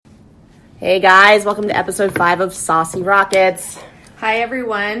Hey guys, welcome to episode 5 of Saucy Rockets. Hi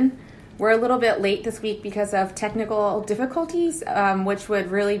everyone. We're a little bit late this week because of technical difficulties, which would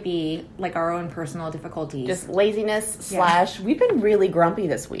really be like our own personal difficulties. Just laziness / we've been really grumpy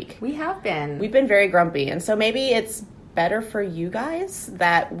this week. We have been. We've been very grumpy, and so maybe it's better for you guys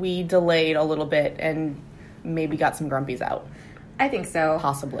that we delayed a little bit and maybe got some grumpies out. I think so.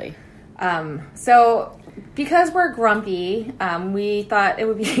 Possibly. So because we're grumpy, we thought it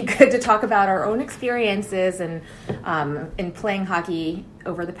would be good to talk about our own experiences and in playing hockey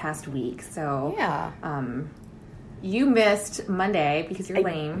over the past week. So you missed Monday because you're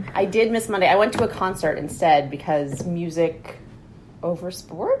lame. I did miss Monday. I went to a concert instead because music over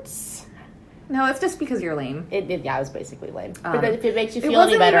sports. No, it's just because you're lame. It was basically lame. But if it makes you feel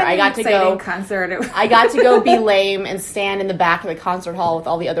any better, I got to go concert. I got to go be lame and stand in the back of the concert hall with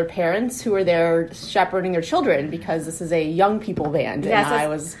all the other parents who were there shepherding their children because this is a young people band. Yes,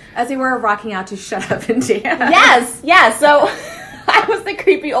 and as they were rocking out to Shut Up and Yes. Dance. So I was the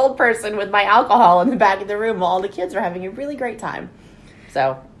creepy old person with my alcohol in the back of the room while all the kids were having a really great time.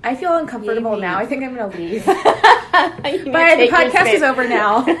 So I feel uncomfortable now. I think I'm going to leave. But the podcast is over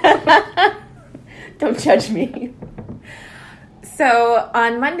now. Don't judge me. So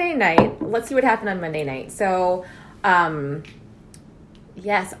on Monday night, let's see what happened on Monday night. So,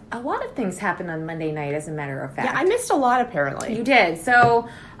 yes, a lot of things happened on Monday night, as a matter of fact. Yeah, I missed a lot, apparently. You did. So,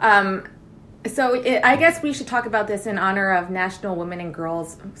 I guess we should talk about this in honor of National Women and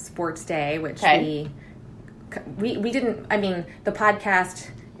Girls Sports Day, which we didn't. I mean, the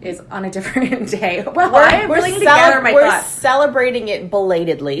podcast is on a different day. Well, I'm putting together my thoughts. We're celebrating it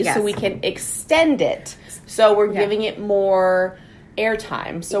belatedly, yes, so we can extend it. So we're giving it more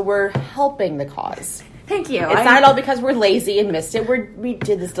airtime. So we're helping the cause. Thank you. It's not at all because we're lazy and missed it. We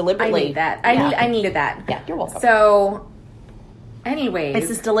did this deliberately. I need that. I needed that. Yeah, you're welcome. So, anyways, it's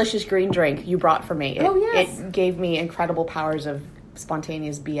this delicious green drink you brought for me. It gave me incredible powers of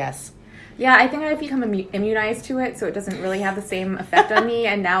spontaneous BS. Yeah, I think I've become immunized to it, so it doesn't really have the same effect on me,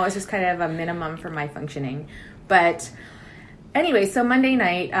 and now it's just kind of a minimum for my functioning. But anyway, so Monday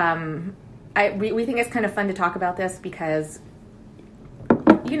night, we think it's kind of fun to talk about this because,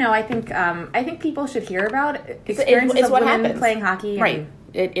 I think people should hear about experiences of women playing hockey, right?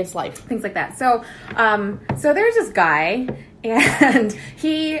 It's life, things like that. So, so there's this guy, and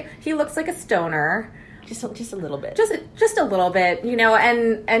he looks like a stoner. Just a little bit. Just a little bit,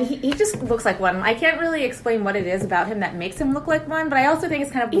 and he just looks like one. I can't really explain what it is about him that makes him look like one, but I also think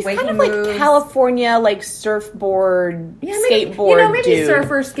it's kind of the way he moves. He's kind of like California, surfboard, skateboard maybe dude.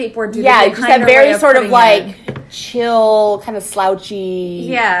 Surfer, skateboard dude. Yeah, just that very sort of chill, kind of slouchy.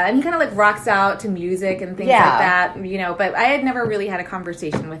 Yeah, and he kind of rocks out to music and things like that, but I had never really had a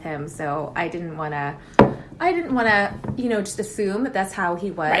conversation with him, so I didn't want to, just assume that that's how he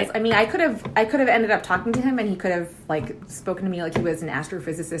was. Right. I mean, I could have ended up talking to him, and he could have spoken to me like he was an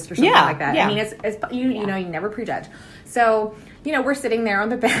astrophysicist or something like that. Yeah. I mean, it's you never prejudge. So we're sitting there on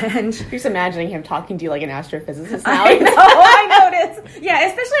the bench. You're just imagining him talking to you like an astrophysicist now. I noticed. Yeah,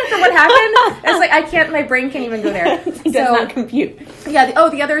 especially after what happened. It's like I can't. My brain can't even go there. It does not compute. Yeah.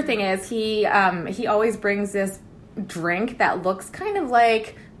 The other thing is he always brings this drink that looks kind of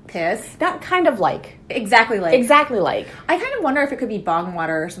like piss. Not kind of like. Exactly like. I kind of wonder if it could be bong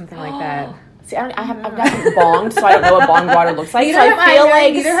water or something like that. See, I've gotten bonged, so I don't know what bong water looks like. Neither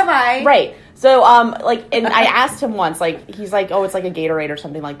have I. Right. So, and I asked him once, he's like, oh, it's like a Gatorade or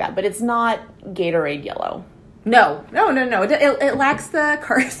something like that. But it's not Gatorade yellow. No. It lacks the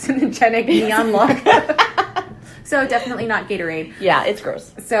carcinogenic neon look. So definitely not Gatorade. Yeah, it's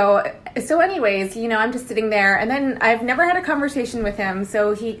gross. So anyways, I'm just sitting there, and then I've never had a conversation with him.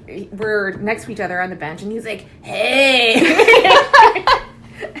 So we're next to each other on the bench, and he's like, "Hey."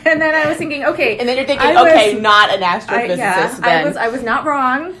 And then I was thinking, okay. And then you're thinking, not an astrophysicist. I was not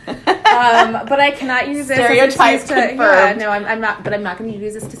wrong. But I cannot use this stereotype confirmed. Yeah, no, I'm not. But I'm not going to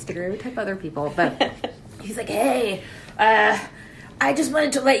use this to stereotype other people. But he's like, "Hey, I just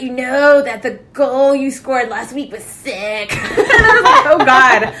wanted to let you know that the goal you scored last week was sick." And I was like, "Oh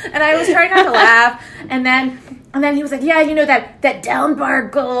God!" And I was trying not to laugh. And then he was like, "Yeah, that down bar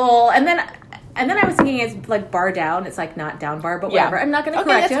goal." And then I was thinking it's like bar down. It's like not down bar, but whatever. I'm not going to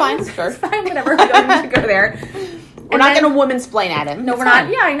correct him. That's fine. Sure. It's fine. Whatever. We don't need to go there. We're not going to woman-splain at him. No, we're not.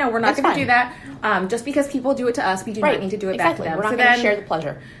 Yeah, I know. We're not going to do that. Just because people do it to us, we do not need to do it back to them. We're not going to share the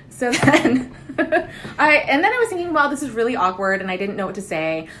pleasure. So then I was thinking, well, this is really awkward, and I didn't know what to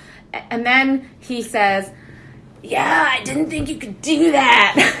say. And then he says, "Yeah, I didn't think you could do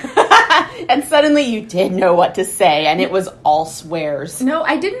that." And suddenly you did know what to say, and it was all swears. No,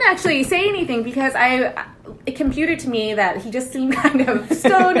 I didn't actually say anything because it computed to me that he just seemed kind of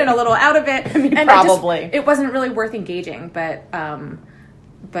stoned and a little out of it. And probably. It wasn't really worth engaging, but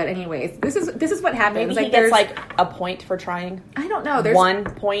anyways, this is what happens. Maybe he gets like a point for trying. I don't know. There's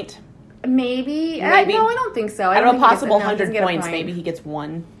 1 point. Maybe. No, I don't think so. I don't know, possible 100 points. Maybe he gets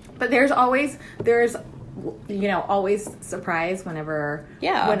 1. But there's always surprise whenever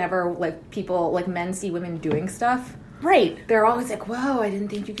like people, like men see women doing stuff. Right. They're always like, whoa, I didn't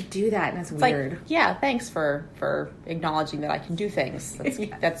think you could do that. And it's weird. Like, yeah, thanks for acknowledging that I can do things.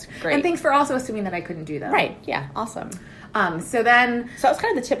 That's great. And thanks for also assuming that I couldn't do them. Right. Yeah. Awesome. So that was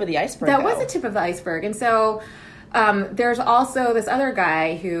kind of the tip of the iceberg. That was the tip of the iceberg. And so there's also this other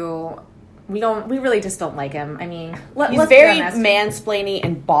guy who we really just don't like him. I mean, he's very mansplaining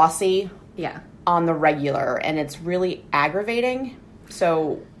and bossy. Yeah. On the regular, and it's really aggravating.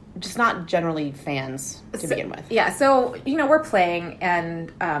 So, just not generally fans to begin with. Yeah. So we're playing,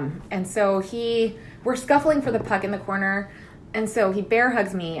 and so we're scuffling for the puck in the corner. And so he bear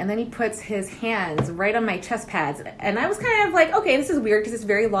hugs me, and then he puts his hands right on my chest pads, and I was kind of like, okay, this is weird because it's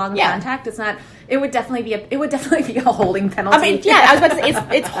very long contact. It's not. It would definitely be a holding penalty. I mean, yeah, I was about to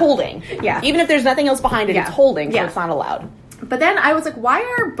say it's holding. Yeah, even if there's nothing else behind it, it's holding, so it's not allowed. But then I was like, why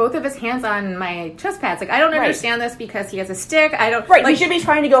are both of his hands on my chest pads? Like, I don't understand this because he has a stick. I don't. Right, like, he should be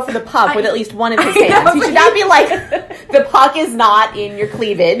trying to go for the puck with at least one of his hands. He should not be like, the puck is not in your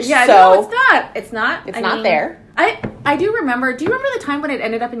cleavage. Yeah, so no, it's not. It's not. It's not there. I do remember. Do you remember the time when it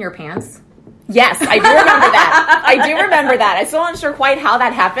ended up in your pants? Yes, I do remember that. I do remember that. I still not sure quite how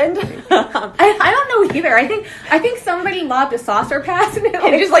that happened. I don't know either. I think somebody lobbed a saucer pass and it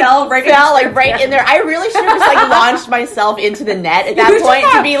just fell right in there. I really should have just launched myself into the net at that point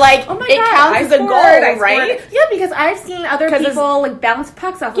to be like, oh my God, counts as a goal, right? Yeah, because I've seen other people bounce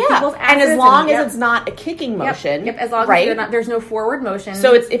pucks off of people's asses. And as long as it's not a kicking motion, as long as there's no forward motion.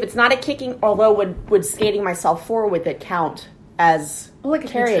 So if it's not a kicking, although would skating myself forward with it count as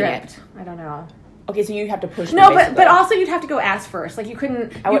carrying it? I don't know. Okay, so you have to push. No, but also you'd have to go ass first. Like you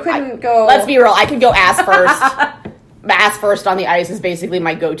couldn't go. Let's be real. I could go ass first. Ass first on the ice is basically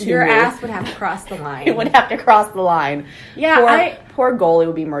my go-to. Your move. Ass would have to cross the line. It would have to cross the line. Yeah, poor goalie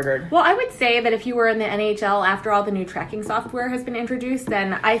would be murdered. Well, I would say that if you were in the NHL after all the new tracking software has been introduced,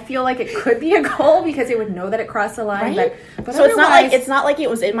 then I feel like it could be a goal because it would know that it crossed the line. Right? But so it's not like it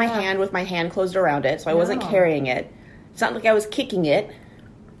was in my hand with my hand closed around it, so I wasn't carrying it. It's not like I was kicking it.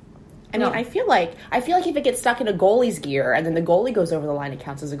 I mean, I feel like if it gets stuck in a goalie's gear and then the goalie goes over the line, it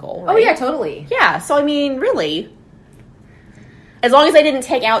counts as a goal, right? Oh, yeah, totally. Yeah, so I mean, really, as long as I didn't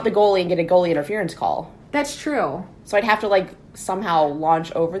take out the goalie and get a goalie interference call. That's true. So I'd have to, somehow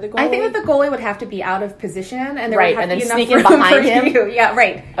launch over the goalie? I think that the goalie would have to be out of position and there would have to be enough sneak room in behind him. You. Yeah,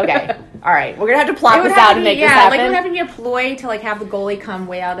 right. Okay. All right. We're going to have to plot this out and make this happen. It would have to be a ploy to, have the goalie come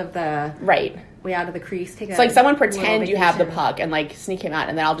way out of the... Right. Way out of the crease. It's someone pretend you have the puck and sneak him out,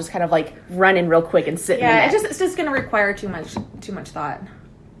 and then I'll just kind of run in real quick and sit in the net. It's just going to require too much thought.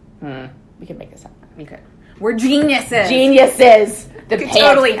 We can make this happen. We could. We're geniuses. Geniuses.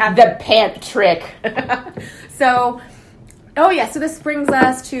 Totally have the pant trick. So this brings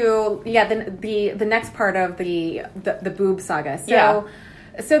us to the next part of the boob saga.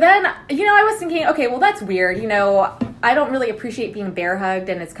 So then, I was thinking, okay, well, that's weird. I don't really appreciate being bear hugged,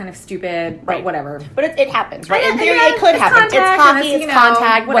 and it's kind of stupid, but whatever. But it happens, right? In theory, it could happen. It's hockey, it's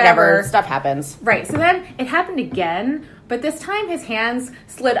contact, whatever. Stuff happens. Right. So then it happened again, but this time his hands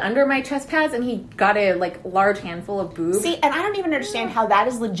slid under my chest pads, and he got a large handful of boob. See, and I don't even understand how that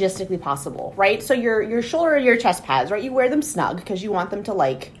is logistically possible, right? So your shoulder, your chest pads, right? You wear them snug because you want them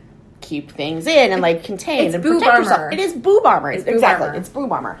to keep things in and contain and protect yourself. It is boob armor. Exactly. It's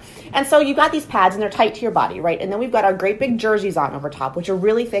boob armor. And so you got these pads and they're tight to your body, right? And then we've got our great big jerseys on over top, which are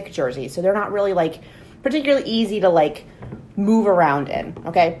really thick jerseys. So they're not really particularly easy to move around in,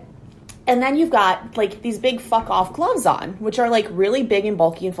 okay? And then you've got these big fuck off gloves on, which are really big and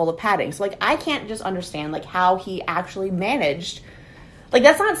bulky and full of padding. So I can't just understand how he actually managed.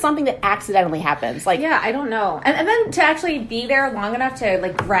 That's not something that accidentally happens. I don't know. And then to actually be there long enough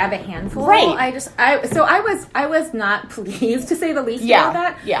to grab a handful. Right. I was not pleased to say the least about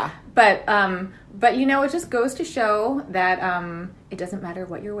that. Yeah. But it just goes to show that it doesn't matter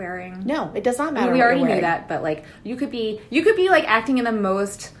what you're wearing. No, it does not matter. We already knew that, but you could be acting in the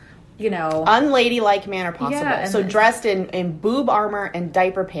most unladylike manner possible. Yeah, so dressed in boob armor and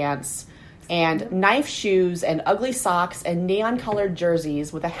diaper pants. And knife shoes and ugly socks and neon-colored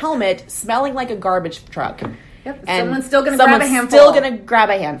jerseys with a helmet smelling like a garbage truck. Yep. And someone's still going to grab a handful. Still going to grab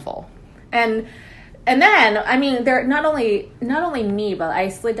a handful. And And then, I mean, they're not only me, but I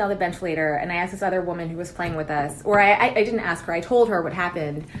slid down the bench later, and I asked this other woman who was playing with us, or I didn't ask her, I told her what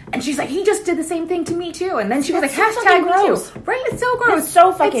happened, and she's like, he just did the same thing to me too, and then she was like, hashtag me too. Right? It's so gross. It's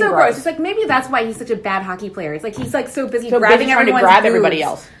so fucking gross. It's like, maybe that's why he's such a bad hockey player. It's like, he's like so busy trying to grab everybody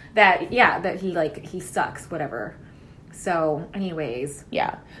else. That he sucks, whatever. So, anyways.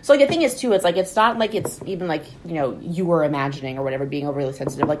 Yeah. So, like, the thing is, too, it's like, it's not like it's even like, you know, you were imagining or whatever, being overly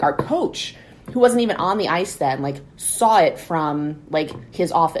sensitive. Like, our coach, who wasn't even on the ice then, like, saw it from, like,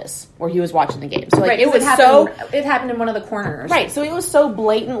 his office where he was watching the game. So, like, it happened in one of the corners. Right. So, it was so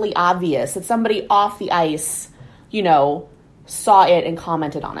blatantly obvious that somebody off the ice, you know, saw it and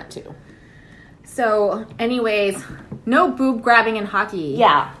commented on it, too. So, anyways, no boob grabbing in hockey.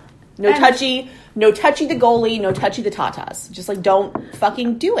 Yeah. No touchy the goalie, no touchy the tatas. Just, like, don't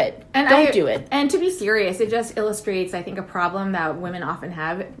fucking do it. Don't do it. And to be serious, it just illustrates, I think, a problem that women often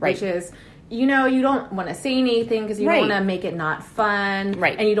have, which is, you know, you don't want to say anything because you don't want to make it not fun.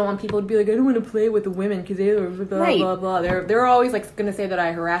 Right. And you don't want people to be like, I don't want to play with the women because they're blah, blah, blah. They're always, like, going to say that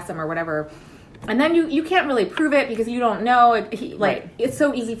I harass them or whatever. And then you can't really prove it because you don't know. It's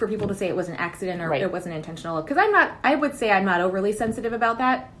so easy for people to say it was an accident or it wasn't intentional. Because I would say I'm not overly sensitive about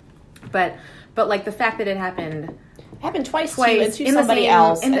that. But like the fact that it happened twice to somebody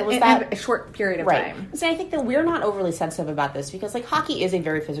else in a short period of time. So I think that we're not overly sensitive about this because, like, hockey is a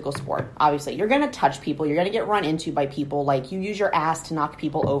very physical sport. Obviously, you're going to touch people, you're going to get run into by people. Like, you use your ass to knock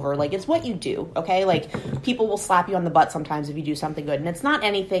people over. Like, it's what you do. Okay, like, people will slap you on the butt sometimes if you do something good, and it's not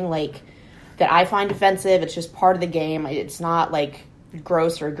anything like that I find offensive. It's just part of the game. It's not like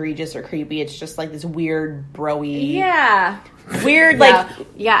gross or egregious or creepy. It's just like this weird broy weird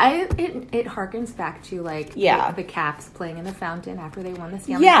it harkens back to like the Caps playing in the fountain after they won the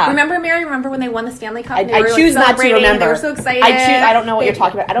Stanley Cup. Remember when they won the Stanley Cup? I choose not to remember. They were so excited. I don't know what you're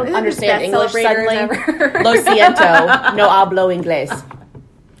talking about. I don't understand English suddenly. Lo siento, no hablo inglés.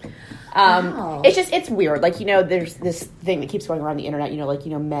 It's weird. Like, you know, there's this thing that keeps going around the internet, you know, like,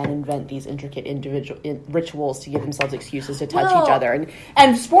 you know, men invent these intricate rituals to give themselves excuses to touch each other.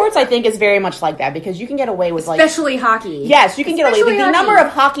 And sports, I think, is very much like that because you can get away with, like... Especially hockey. Yes, you can get away with the number of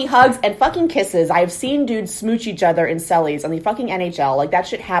hockey hugs and fucking kisses. I've seen dudes smooch each other in cellies on the fucking NHL. Like, that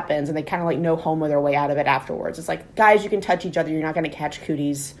shit happens, and they kind of, like, know homo their way out of it afterwards. It's like, guys, you can touch each other. You're not going to catch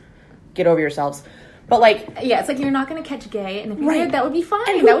cooties. Get over yourselves. But, like... Yeah, it's like you're not going to catch gay, and if you did, that would be fine.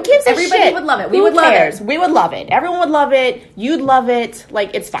 And who gives a Everybody shit? Would love it. We would love it. We would love it. Everyone would love it. You'd love it.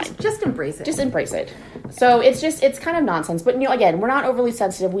 Like, it's fine. Just embrace it. Just embrace it. So, it's kind of nonsense. But, you know, again, we're not overly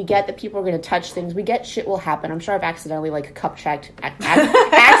sensitive. We get that people are going to touch things. We get shit will happen. I'm sure I've accidentally, like, cup-checked.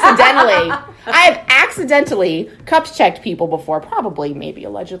 Accidentally. I have accidentally cup-checked people before. Probably, maybe,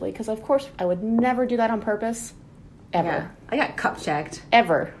 allegedly. Because, of course, I would never do that on purpose. Ever. Yeah, I got cup-checked.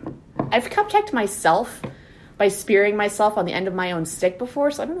 Ever. I've cup-checked myself by spearing myself on the end of my own stick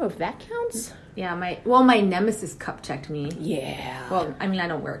before, so I don't know if that counts. Yeah, my nemesis cup checked me. Yeah. Well, I mean, I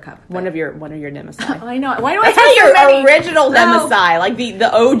don't wear a cup. One of your nemesis. I know. Why do I That's have your so many? Original nemesis, like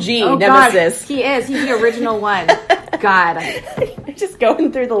the OG nemesis. God, he is. He's the original one. God. I'm just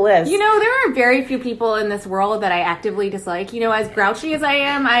going through the list. You know, there are very few people in this world that I actively dislike. You know, as grouchy as I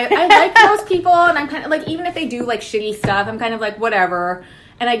am, I like most people, and I'm kind of like, even if they do like shitty stuff, I'm kind of like, whatever.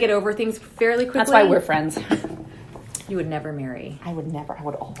 And I get over things fairly quickly. That's why we're friends. You would never marry. I would never. I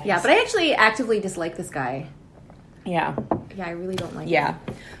would always. Yeah, but I actually actively dislike this guy. Yeah. Yeah, I really don't like him. Yeah.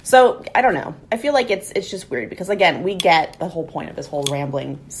 So, I don't know. I feel like it's just weird because, again, we get the whole point of this whole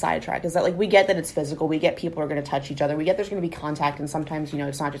rambling sidetrack is that, like, we get that it's physical. We get people are going to touch each other. We get there's going to be contact, and sometimes, you know,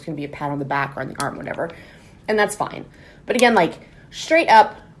 it's not just going to be a pat on the back or on the arm, whatever. And that's fine. But, again, like, straight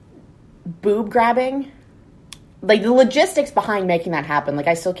up boob grabbing... Like, the logistics behind making that happen, like,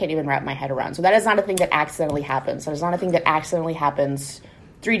 I still can't even wrap my head around. So that is not a thing that accidentally happens. That is not a thing that accidentally happens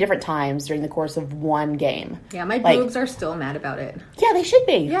 3 different times during the course of one game. Yeah, my boobs are still mad about it. Yeah, they should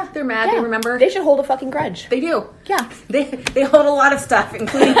be. Yeah, they're mad. Yeah. They remember. They should hold a fucking grudge. They do. Yeah. They hold a lot of stuff,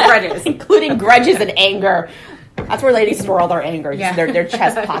 including grudges. Including grudges and anger. That's where ladies store all their anger. Yeah. Their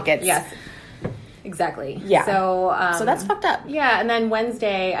chest pockets. Yes. Exactly. Yeah. So that's fucked up. Yeah, and then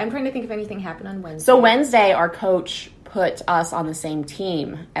Wednesday, I'm trying to think if anything happened on Wednesday. So Wednesday, our coach put us on the same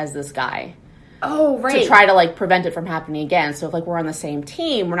team as this guy. Oh, right. To try to, like, prevent it from happening again. So if, like, we're on the same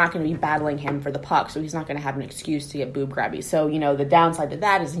team, we're not going to be battling him for the puck. So he's not going to have an excuse to get boob grabby. So, you know, the downside to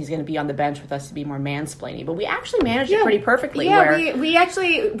that is he's going to be on the bench with us to be more mansplaining. But we actually managed it pretty perfectly. Yeah,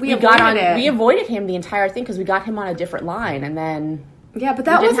 we avoided him the entire thing because we got him on a different line. And then... Yeah, but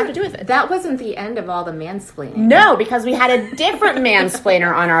that didn't have to do with it. That wasn't the end of all the mansplaining. No, because we had a different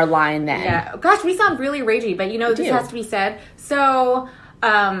mansplainer on our line then. Yeah. Gosh, we sound really ragey, but you know, this has to be said. So,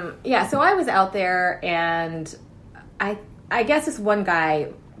 So I was out there, and I guess this one guy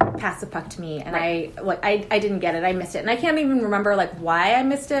passed the puck to me, and I didn't get it. I missed it, and I can't even remember like why I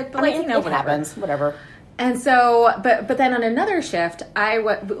missed it. But it happens. Whatever. And so, but then on another shift,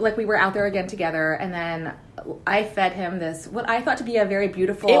 we were out there again together, and then I fed him this what I thought to be a very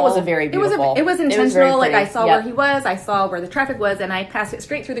beautiful. It was a very beautiful. It was intentional. Like I saw where he was, I saw where the traffic was, and I passed it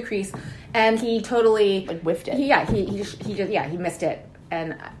straight through the crease, and he totally whiffed it. He missed it.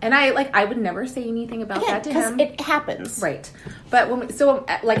 And I would never say anything about that to him. It happens. Right. But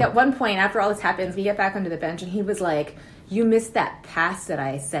at one point after all this happens, we get back onto the bench and he was like, "You missed that pass that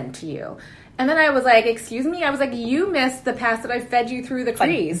I sent to you." And then I was like, "Excuse me?" I was like, "You missed the pass that I fed you through the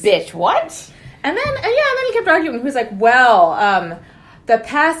crease." Like, bitch, what? And then he kept arguing. He was like, "Well, the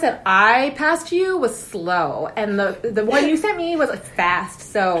pass that I passed to you was slow, and the one you sent me was fast.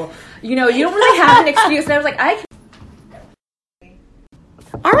 So, you don't really have an excuse." And I was like,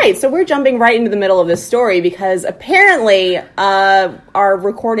 All right, so we're jumping right into the middle of this story because apparently our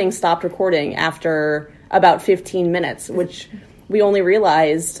recording stopped recording after about 15 minutes, which we only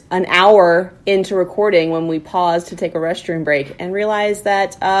realized an hour into recording when we paused to take a restroom break and realized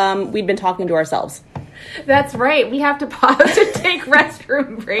that we'd been talking to ourselves. That's right. We have to pause to take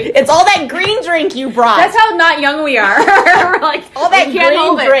restroom breaks. It's all that green drink you brought. That's how not young we are. We're like, all that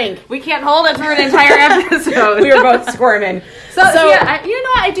green drink. We can't hold it for an entire episode. We were both squirming. So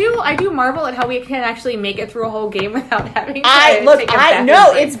I do marvel at how we can actually make it through a whole game without having to take a bathroom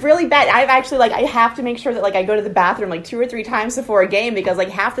break. It's really bad. I've actually I have to make sure that I go to the bathroom 2 or 3 times before a game because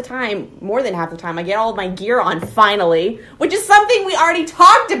more than half the time, I get all of my gear on finally, which is something we already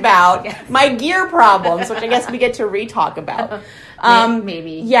talked about. Yes. My gear problems, which I guess we get to re-talk about.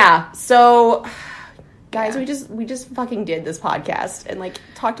 Maybe. Yeah. So, guys, we just fucking did this podcast and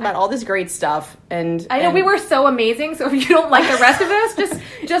talked about all this great stuff. And I know we were so amazing. So if you don't like the rest of us,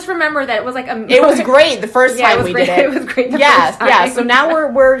 just remember that it was it was great the first time we did it. It was great the first time. Yeah. So now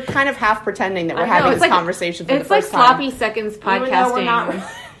we're kind of half pretending that we're having this conversation for the first time. It's sloppy seconds podcasting.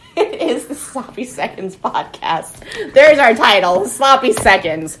 It is the Sloppy Seconds podcast. There's our title, Sloppy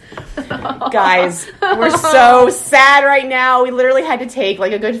Seconds. Guys, we're so sad right now. We literally had to take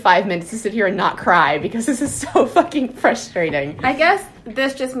a good 5 minutes to sit here and not cry because this is so fucking frustrating. I guess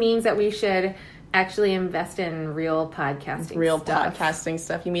this just means that we should actually invest in real podcasting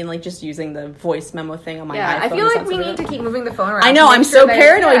stuff. You mean just using the voice memo thing on my iPhone? I feel like we need to keep moving the phone around. I know, I'm so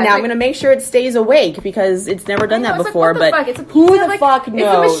paranoid now. I'm going to make sure it stays awake because it's never done that before. But who the fuck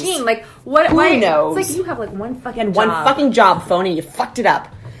knows? It's a machine. Who knows? It's you have one fucking job. One fucking job, phone, and you fucked it up.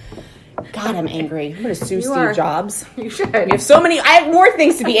 God, I'm angry. I'm going to sue Steve Jobs. You should. I have more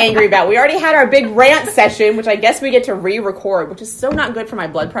things to be angry about. We already had our big rant session, which I guess we get to re-record, which is so not good for my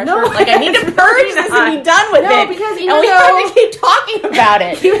blood pressure. No, I need to purge this and be done with it. No, because we have to keep talking about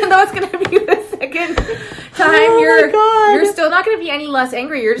it. Even though it's going to be the second time, you're still not going to be any less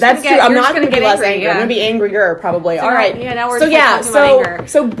angry. You're just That's true. I'm not going to be less angry. Yeah. I'm going to be angrier, probably. So all right. Yeah, now we're talking about anger.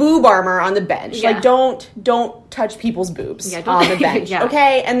 So boob armor on the bench. Yeah. Don't touch people's boobs on the bench. Yeah.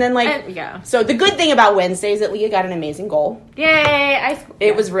 Okay? And then so the good thing about Wednesday is that Leah got an amazing goal. Yay!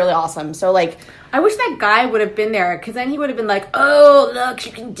 It was really awesome. So I wish that guy would have been there because then he would have been like, "Oh, look,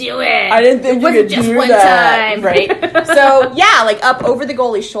 you can do it." I didn't think it wasn't just one time, right? So up over the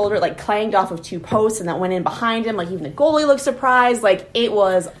goalie's shoulder, clanged off of 2 posts, and that went in behind him. Even the goalie looked surprised. It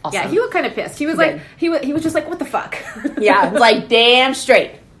was awesome. Yeah, he looked kind of pissed. He was he was just like, "What the fuck?" Yeah, damn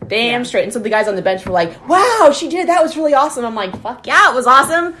straight. Damn straight. And so the guys on the bench were like, "Wow, she did. That was really awesome." I'm like, "Fuck yeah, it was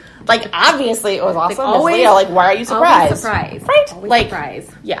awesome." Obviously it was awesome. Always, why are you surprised? Surprised. Right? Always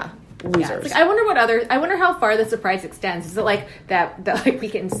surprised. Yeah. Losers. Yeah. I wonder how far the surprise extends. Is it that we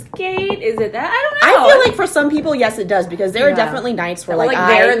can skate? Is it that? I don't know. I feel for some people, yes, it does, because there are definitely nights where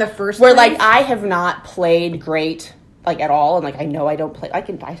there in the first place. I have not played great at all, and I know I don't play.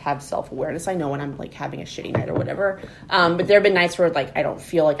 I have self-awareness. I know when I'm having a shitty night or whatever. But there have been nights where I don't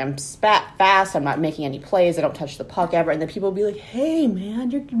feel like I'm fast. I'm not making any plays. I don't touch the puck ever. And then people will be like, "Hey man,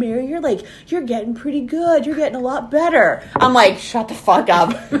 you're getting pretty good. You're getting a lot better." I'm like, "Shut the fuck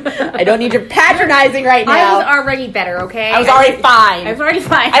up. I don't need your patronizing right now. I was already better. Okay, I was already fine.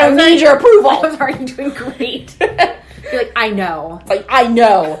 I don't need your approval. I was already doing great." You're like, "I know." I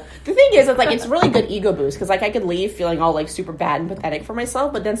know. The thing is, it's really good ego boost, because I could leave feeling all super bad and pathetic for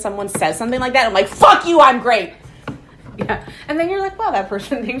myself, but then someone says something like that, I'm like, "Fuck you, I'm great." Yeah, and then you're like, "Wow, that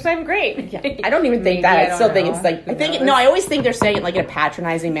person thinks I'm great." Yeah. I don't even think that. I still think it's I always think they're saying it in a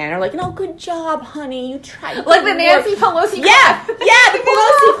patronizing manner, "Good job, honey, you tried." The Nancy Pelosi clap. Yeah, the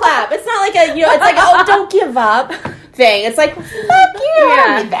Pelosi clap. It's not it's "Oh, don't give up" thing. It's "Fuck you, I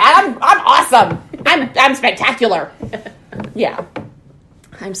don't need that. I'm awesome. I'm spectacular." Yeah.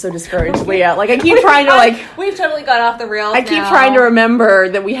 I'm so discouraged, Leah. Like, I keep trying to, we've totally got off the rails I keep trying to remember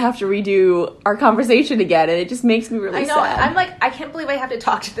that we have to redo our conversation again, and it just makes me really sad. I'm like, I can't believe I have to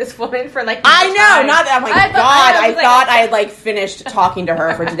talk to this woman for, like, I know, time. Not that, I'm like, I thought I had, like, finished talking to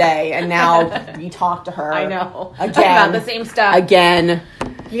her for today, and now we talk to her. I know. Again. About the same stuff. Again.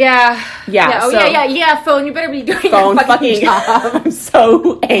 Yeah. Yeah. Oh, so, yeah, phone. You better be doing phone your fucking job. I'm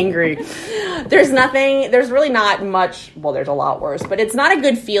so angry. There's really not much, well, there's a lot worse, but it's not a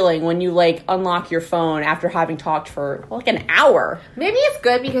good feeling when you, like, unlock your phone after having talked for, like, an hour. Maybe it's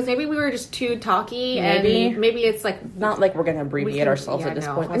good because maybe we were just too talky, and maybe it's, like... Not like we're going to abbreviate ourselves at this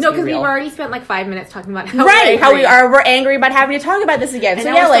point. No, because we've already spent, like, 5 minutes talking about how we're angry about having to talk about this again. And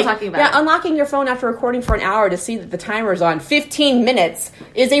so, yeah, like, unlocking your phone after recording for an hour to see that the timer's on 15 minutes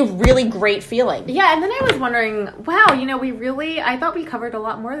is a really great feeling. Yeah, and then I was wondering, wow, I thought we covered a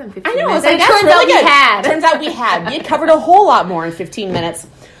lot more than 15 minutes. I know, it's like, that's really good. Turns out we had. We had covered a whole lot more in 15 minutes.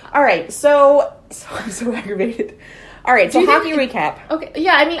 All right, so I'm so aggravated. All right, so hockey recap. Okay,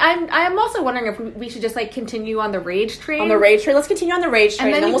 yeah, I mean, I'm also wondering if we should just, like, continue on the rage train. On the rage train. Let's continue on the rage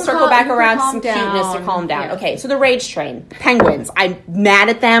train, and then we'll circle back around to some cuteness to calm down. Yeah. Okay, so the rage train. Penguins. I'm mad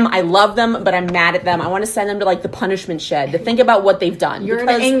at them. I love them, but I'm mad at them. I want to send them to, like, the punishment shed to think about what they've done. You're an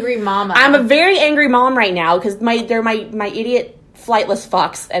angry mama. I'm a very angry mom right now because they're my idiot flightless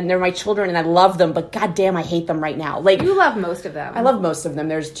fucks, and they're my children, and I love them, but goddamn, I hate them right now. Like, you love most of them. I love most of them.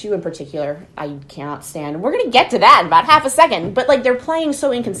 There's two in particular I cannot stand. We're gonna get to that in about half a second, but, like, they're playing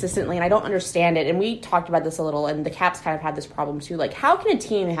so inconsistently, and I don't understand it. And we talked about this a little, and the Caps kind of had this problem too. Like, how can a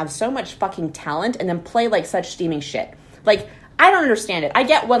team have so much fucking talent and then play like such steaming shit? Like, I don't understand it. I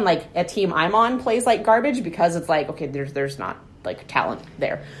get when, like, a team I'm on plays like garbage because it's like, okay, there's not, like, talent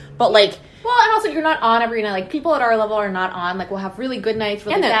there, but, like, well, and also you're not on every night. Like, people at our level are not on. Like, we'll have really good nights,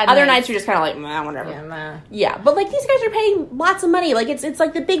 really bad other nights you're just kind of like, meh, whatever. Yeah, meh. Yeah, but, like, these guys are paying lots of money. Like, it's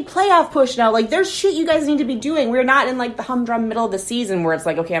like the big playoff push now. Like, there's shit you guys need to be doing. We're not in, like, the humdrum middle of the season where it's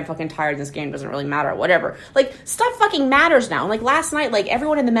like, okay, I'm fucking tired. This game doesn't really matter. Whatever. Like, stuff fucking matters now. And, like, last night, like,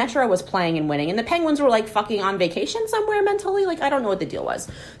 everyone in the Metro was playing and winning, and the Penguins were, like, fucking on vacation somewhere mentally. Like, I don't know what the deal was.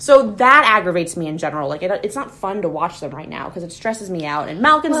 So that aggravates me in general. Like, it's not fun to watch them right now because it stresses me out. And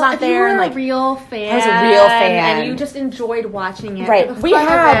Malkin's not there. And, like, real fan. I was a real fan, and you just enjoyed watching it. Right? We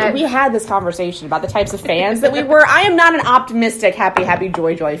had this conversation about the types of fans that we were. I am not an optimistic, happy,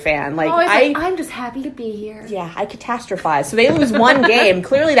 joy fan. Like, I'm just happy to be here. Yeah, I catastrophize. So they lose one game.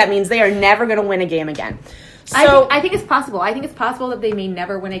 Clearly, that means they are never going to win a game again. So I think it's possible. I think it's possible that they may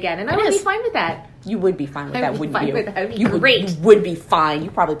never win again, and I would be fine with that. You would be fine with that, wouldn't you? That would be great. You would be fine. You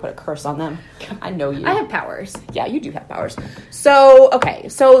probably put a curse on them. I know you. I have powers. Yeah, you do have powers. So, okay.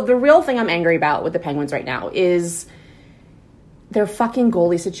 So the real thing I'm angry about with the Penguins right now is their fucking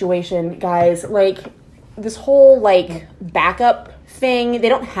goalie situation, guys. Like, this whole, like, backup thing. They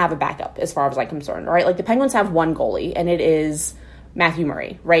don't have a backup as far as I'm concerned, right? Like, the Penguins have one goalie, and it is Matthew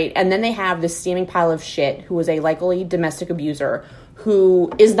Murray, right? And then they have this steaming pile of shit who is a likely domestic abuser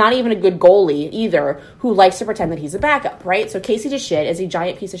who is not even a good goalie either, who likes to pretend that he's a backup, right? So Casey DeShit is a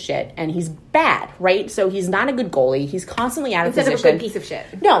giant piece of shit, and he's bad, right? So he's not a good goalie. He's constantly out of position. Instead of a good piece of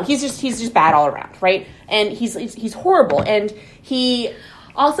shit. No, he's just bad all around, right? And he's horrible, and he...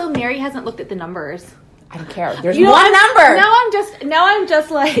 Also, Mary hasn't looked at the numbers. I don't care. There's one number. Now I'm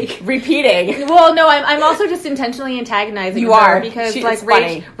just like repeating. Well, no, I'm also just intentionally antagonizing her because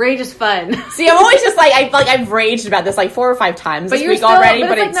rage is fun. See, I'm always just like I've raged about this like 4 or 5 times this week already,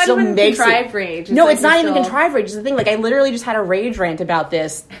 but it still makes contrived rage. No, it's not even contrived rage. It's the thing. Like, I literally just had a rage rant about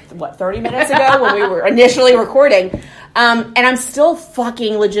this 30 minutes ago when we were initially recording. And I'm still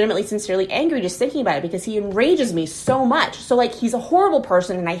fucking legitimately, sincerely angry just thinking about it because he enrages me so much. So, like, he's a horrible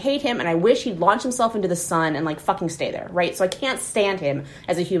person and I hate him and I wish he'd launch himself into the sun and, like, fucking stay there, right? So I can't stand him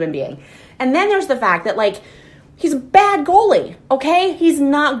as a human being. And then there's the fact that, like, he's a bad goalie, okay? He's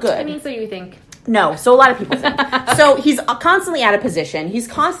not good. I mean, so you think... No, so a lot of people think. So he's constantly out of position. He's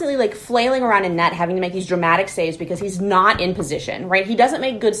constantly, like, flailing around in net, having to make these dramatic saves because he's not in position, right? He doesn't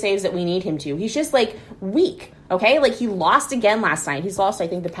make good saves that we need him to. He's just, like, weak, okay? Like, he lost again last night. He's lost, I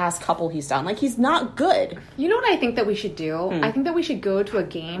think, the past couple he's done. Like, he's not good. You know what I think that we should do? I think that we should go to a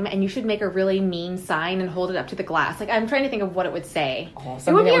game and you should make a really mean sign and hold it up to the glass. Like, I'm trying to think of what it would say. Oh,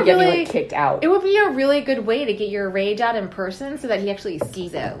 something that would get me, like, kicked out. It would be a really good way to get your rage out in person so that he actually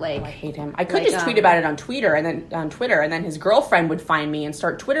sees it. Like, I hate him. I could just tweet about it on Twitter, and then his girlfriend would find me and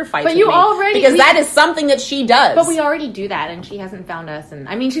start Twitter fights with me. Because that is something that she does. But we already do that, and she hasn't found us. And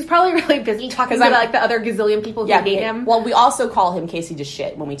I mean, she's probably really busy talking to like the other gazillion people who hate him. Well, we also call him Casey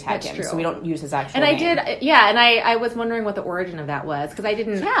DeShit when we tag him, true. So we don't use his actual name. And I was wondering what the origin of that was because I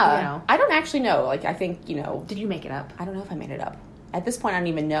didn't. Yeah, I don't actually know. Like, I think Did you make it up? I don't know if I made it up. At this point, I don't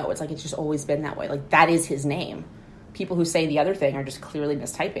even know. It's like it's just always been that way. Like, that is his name. People who say the other thing are just clearly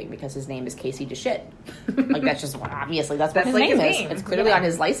mistyping because his name is Casey DeShit. Like, that's just, obviously, that's what his name is. It's clearly on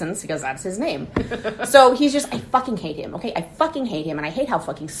his license because that's his name. So he's just, I fucking hate him, okay? I fucking hate him, and I hate how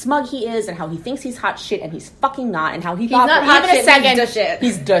fucking smug he is, and how he thinks he's hot shit, and he's fucking not, and how he thought for even a second,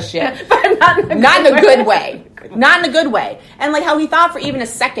 he's DeShit. Shit. But not in a good way. Not in a good way. And, like, how he thought for even a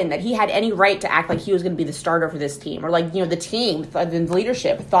second that he had any right to act like he was going to be the starter for this team. Or, like, you know, the team, the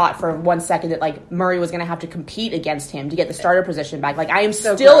leadership thought for 1 second that, like, Murray was going to have to compete against him to get the starter position back. Like, I am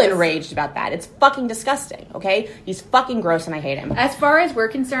so still enraged about that. It's fucking disgusting, okay? He's fucking gross and I hate him. As far as we're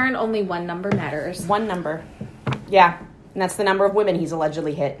concerned, only one number matters. One number. Yeah. And that's the number of women he's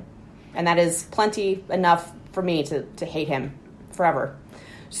allegedly hit. And that is plenty enough for me to hate him forever.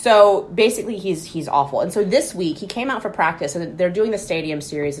 So basically he's awful. And so this week he came out for practice, and they're doing the stadium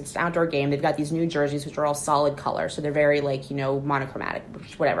series. It's an outdoor game. They've got these new jerseys, which are all solid color. So they're very, like, you know, monochromatic,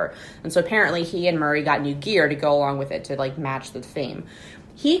 whatever. And so apparently he and Murray got new gear to go along with it to, like, match the theme.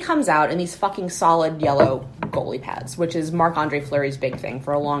 He comes out in these fucking solid yellow goalie pads, which is Marc-Andre Fleury's big thing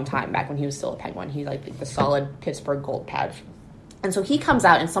for a long time, back when he was still a Penguin. He liked the solid Pittsburgh gold pad. And so he comes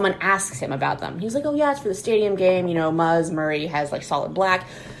out and someone asks him about them. He's like, oh, yeah, it's for the stadium game. You know, Murray has, like, solid black.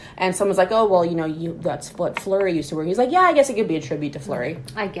 And someone's like, oh, well, you know, that's what Fleury used to wear. He's like, yeah, I guess it could be a tribute to Fleury.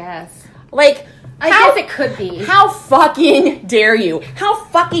 I guess. Like, I guess it could be. How fucking dare you? How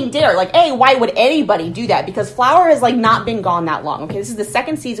fucking dare? Like, A, why would anybody do that? Because Flower has, like, not been gone that long. Okay, this is the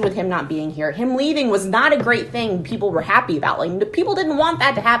second season with him not being here. Him leaving was not a great thing people were happy about. Like, people didn't want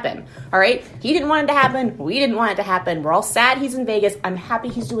that to happen, all right? He didn't want it to happen. We didn't want it to happen. We're all sad he's in Vegas. I'm happy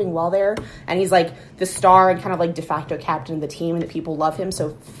he's doing well there. And he's, like, the star and kind of, like, de facto captain of the team, and that people love him.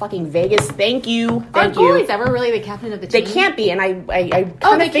 So, fucking Vegas, thank you. Thank you. Are goalies ever really the captain of the team? They can't be, and I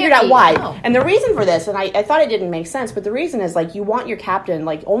kind of figured out why. Oh. And the reason for this, and I thought it didn't make sense, but the reason is, like, you want your captain,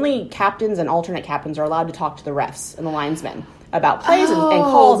 like, only captains and alternate captains are allowed to talk to the refs and the linesmen about plays and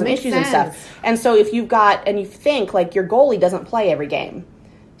calls and issues and stuff. And so if you've got, and you think, like, your goalie doesn't play every game.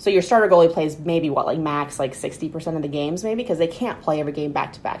 So your starter goalie plays maybe, max, like, 60% of the games, maybe, because they can't play every game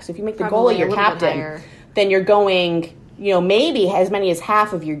back-to-back. So if you make the goalie your captain, then you're going, you know, maybe as many as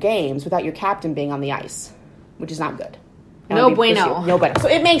half of your games without your captain being on the ice, which is not good. No bueno. No bueno. So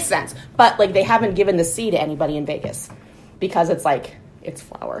it makes sense. But, like, they haven't given the C to anybody in Vegas because it's, like, it's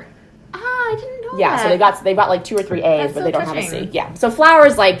Flower. I didn't know that. Yeah, so they got like 2 or 3 A's, but they don't have a C. Yeah. So Flower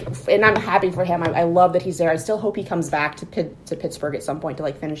is, like, and I'm happy for him. I love that he's there. I still hope he comes back to Pittsburgh at some point to,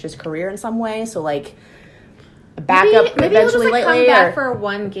 like, finish his career in some way. So, like, a backup maybe eventually he'll just, like, come back for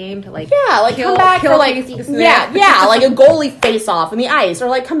one game to, like, come back for, like, like a goalie face-off in the ice, or,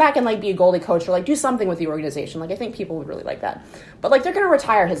 like, come back and, like, be a goalie coach, or, like, do something with the organization. Like, I think people would really like that. But, like, they're going to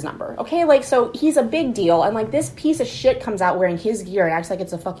retire his number, okay? Like, so he's a big deal, and, like, this piece of shit comes out wearing his gear and acts like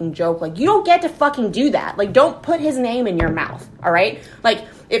it's a fucking joke. Like, you don't get to fucking do that. Like, don't put his name in your mouth, all right? Like,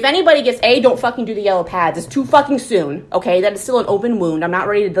 if anybody gets don't fucking do the yellow pads. It's too fucking soon, okay? That is still an open wound. I'm not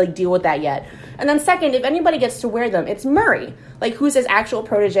ready to, like, deal with that yet. And then second, if anybody gets to wear them, it's Murray, like, who's his actual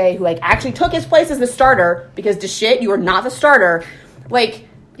protege, who, like, actually took his place as the starter, because DeShit, you are not the starter. Like,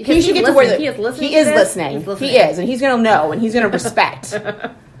 because he should get to wear them. He is listening. He is, and he's going to know, and he's going to respect.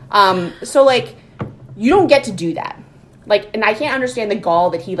 So, like, you don't get to do that. Like, and I can't understand the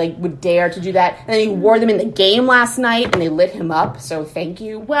gall that he, like, would dare to do that. And then he wore them in the game last night, and they lit him up. So thank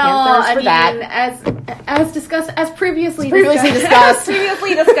you, Panthers, for that. As discussed, as previously discussed,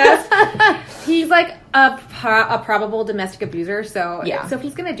 he's like a probable domestic abuser. So yeah. So if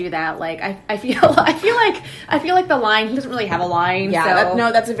he's gonna do that, like, I feel like the line, he doesn't really have a line. Yeah,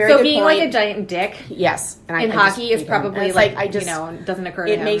 that's a very good point. So being like a giant dick, yes, and in hockey is probably like doesn't occur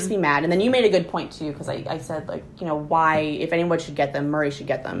to him. It makes me mad. And then you made a good point too, because I said, like, you know, why, if anyone should get them, Murray should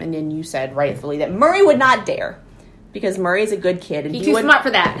get them, and then you said rightfully that Murray would not dare. Because Murray's a good kid. And he's too smart for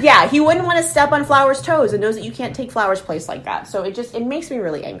that. Yeah, he wouldn't want to step on Flower's toes and knows that you can't take Flower's place like that. So it makes me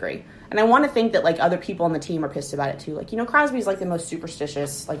really angry. And I want to think that, like, other people on the team are pissed about it too. Like, you know, Crosby's, like, the most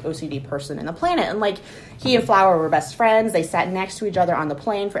superstitious, like, OCD person in the planet. And, like, he and Flower were best friends. They sat next to each other on the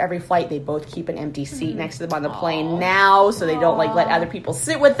plane for every flight. They both keep an empty seat next to them on the plane now, so they don't, like, let other people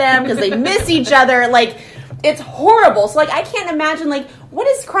sit with them because they miss each other. Like, it's horrible. So, like, I can't imagine, like, what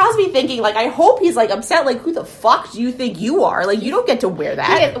is Crosby thinking? Like, I hope he's, like, upset. Like, who the fuck do you think you are? Like, you don't get to wear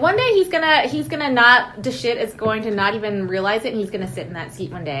that. One day he's gonna not, the shit is going to not even realize it, and he's gonna sit in that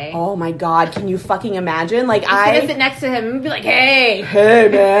seat one day. Oh, my God. Can you fucking imagine? Like, he's gonna sit next to him and be like, hey,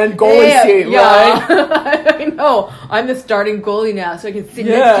 man, goalie seat, right? I know. I'm the starting goalie now, so I can sit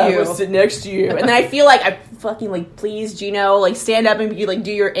next to you. We'll sit next to you. And then I feel like I fucking, like, please, Gino, like, stand up and be, like,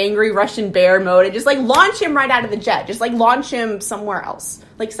 do your angry Russian bear mode and just, like, launch him right out of the jet. Just, like, launch him somewhere else.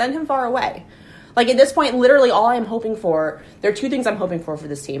 Like, send him far away. Like, at this point, literally all I'm hoping for, there are two things I'm hoping for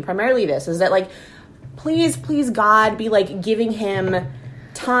this team. Primarily this, is that, like, please, God, be, like, giving him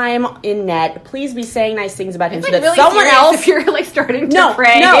time in net. Please be saying nice things about him so that really someone else... if you're, like, starting to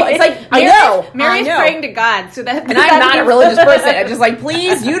pray. No, it's like, Mary's praying to God. So that, and I'm not a religious person. I'm just like,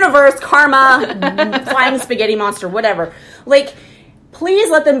 please, universe, karma, flying spaghetti monster, whatever. Like, please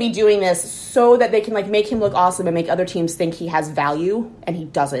let them be doing this so that they can, like, make him look awesome and make other teams think he has value, and he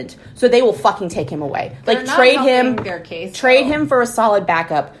doesn't. So they will fucking take him away. Like, trade him for a solid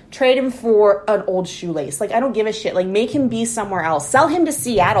backup. Trade him for an old shoelace. Like, I don't give a shit. Like, make him be somewhere else. Sell him to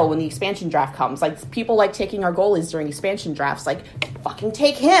Seattle when the expansion draft comes. Like, people like taking our goalies during expansion drafts. Like, fucking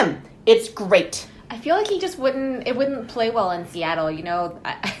take him. It's great. I feel like he just wouldn't play well in Seattle, you know.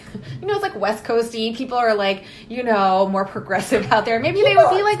 It's like West Coasty. People are like, more progressive out there. Maybe they would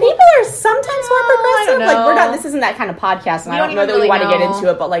be like... People are sometimes more progressive. Like, this isn't that kind of podcast, and I don't know that we want to get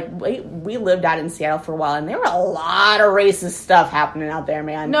into it, but, like, we lived out in Seattle for a while, and there were a lot of racist stuff happening out there,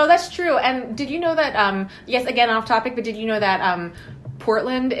 man. No, that's true. And did you know that, yes, again, off topic, but did you know that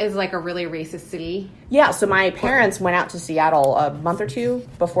Portland is, like, a really racist city? Yeah, so my parents went out to Seattle a month or two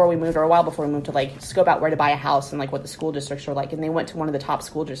before we moved, or a while before we moved, to, like, scope out where to buy a house and, like, what the school districts were like. And they went to one of the top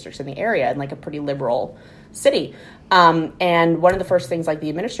school districts in the area, in, like, a pretty liberal city. And one of the first things, like, the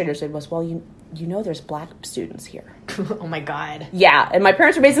administrator said was, well, you know there's black students here. Oh, my God. Yeah, and my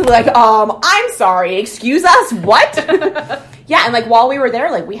parents were basically like, I'm sorry, excuse us? What? Yeah, and, like, while we were there,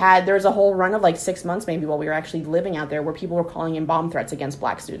 like, there was a whole run of, like, 6 months maybe while we were actually living out there where people were calling in bomb threats against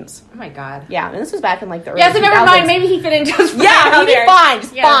black students. Oh, my God. Yeah, and this was back in, like, the early 2000s. Yeah, so never mind. Maybe he fit in just fine. Yeah, he'd be fine.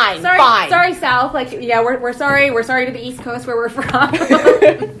 Just fine. Sorry, South. Like, yeah, we're sorry. We're sorry to the East Coast where we're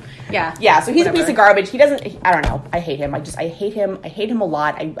from. Yeah, so he's a piece of garbage. He doesn't, I don't know. I hate him. I hate him. I hate him a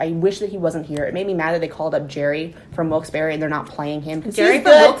lot. I wish that he wasn't here. It made me mad that they called up Jerry from Wilkes-Barre and they're not playing him. Jerry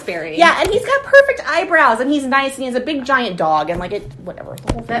from Wilkes-Barre. Yeah, and he's got perfect eyebrows and he's nice and he has a big giant dog and, like, whatever.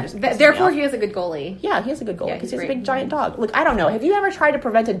 The whole thing therefore, he has a good goalie. Yeah, he has a good goalie because he has a big giant dog. Look, I don't know. Have you ever tried to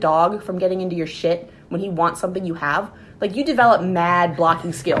prevent a dog from getting into your shit when he wants something you have? Like, you develop mad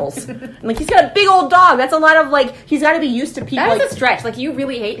blocking skills. And, like, he's got a big old dog. That's a lot of, like, he's got to be used to people. That is a stretch. Like, you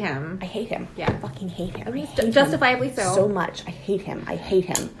really hate him. I hate him. Yeah. I fucking hate him. I mean, justifiably so. So much. I hate him.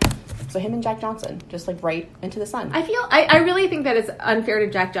 So him and Jack Johnson, just, like, right into the sun. I really think that it's unfair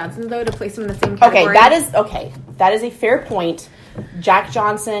to Jack Johnson, though, to place him in the same category. That is a fair point. Jack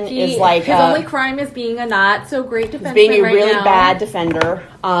Johnson is like... His only crime is being a not so great defenseman. Being a really bad defender,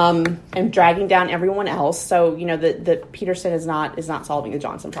 and dragging down everyone else. So, the Peterson is not solving the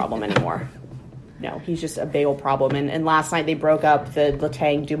Johnson problem anymore. No, he's just a big old problem. And last night they broke up the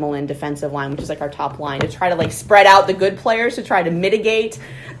Letang Dumoulin defensive line, which is, like, our top line, to try to, like, spread out the good players to try to mitigate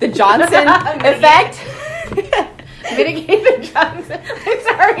the Johnson effect. Mitigate the Johnson. I'm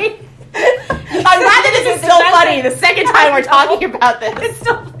sorry. I'm glad that this is still funny the second time we're talking about this. It's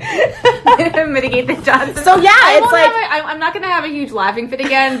still mitigate the Johnson. So yeah, I'm not going to have a huge laughing fit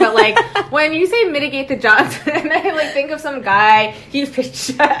again, but, like, when you say mitigate the Johnson, I, like, think of some guy, he's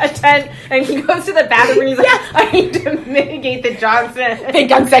pitched a tent, and he goes to the bathroom and he's like, I need to mitigate the Johnson.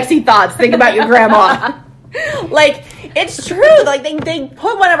 Think unsexy thoughts. Think about your grandma. Like, it's true. Like, they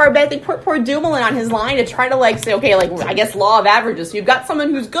put one of our bets, they put poor Dumoulin on his line to try to, like, say, okay, like, I guess law of averages. So you've got someone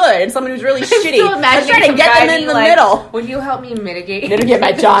who's good and someone who's really shitty. Let's try to get them in the middle. Would you help me mitigate? Mitigate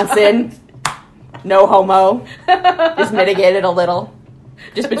my Johnson. No homo. Just mitigate it a little.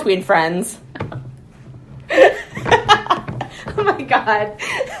 Just between friends. Oh my God.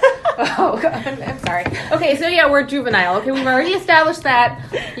 Oh, God. I'm sorry. Okay, so yeah, we're juvenile. Okay, we've already established that,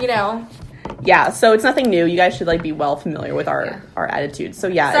 Yeah, so it's nothing new. You guys should, like, be well familiar with our attitudes. So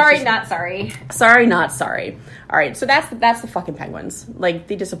yeah, sorry, not sorry. Sorry, not sorry. All right, so that's the fucking Penguins. Like,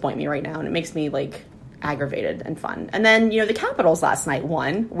 they disappoint me right now, and it makes me, like, aggravated and fun. And then the Capitals last night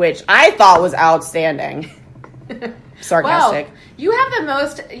won, which I thought was outstanding. Sarcastic. Wow. You have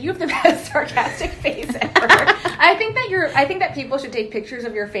the best sarcastic face ever. I think that people should take pictures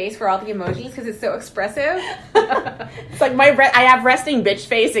of your face for all the emojis because it's so expressive. It's like I have resting bitch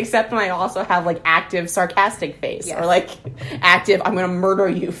face, except when I also have like active sarcastic face, or like active I'm gonna murder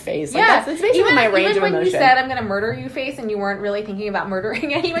you face. Like, that's basically my range of emotion. Even when you said I'm gonna murder you face, and you weren't really thinking about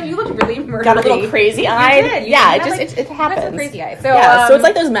murdering anyone, you looked really murdery. Got a little crazy eye. You did. It happens. Crazy eye. So it's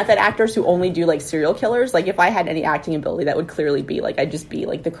like those method actors who only do like serial killers. Like if I had any acting ability, that would clearly be like I'd just be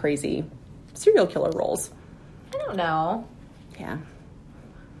like the crazy serial killer roles. I don't know. Yeah.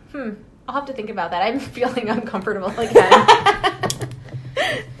 I'll have to think about that. I'm feeling uncomfortable again.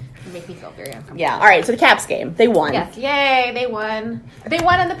 You make me feel very uncomfortable. Yeah. All right. So the Caps game, they won. Yes. Yay! They won. They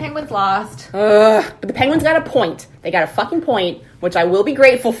won, and the Penguins lost. But the Penguins got a point. They got a fucking point, which I will be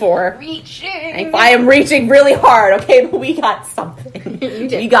grateful for. Reaching. I am reaching really hard. Okay, but we got something. You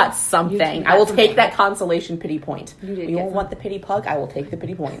did. We got something. I will take that consolation pity point. You did. You don't want the pity puck? I will take the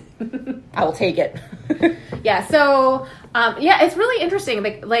pity point. I will take it. Yeah. So, it's really interesting.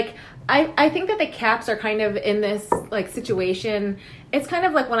 Like I think that the Caps are kind of in this like situation. It's kind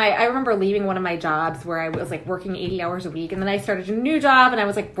of like when I remember leaving one of my jobs where I was like working 80 hours a week, and then I started a new job and I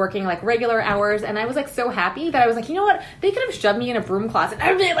was like working like regular hours, and I was like so happy that I was like, you know what? They could have shoved me in a broom closet.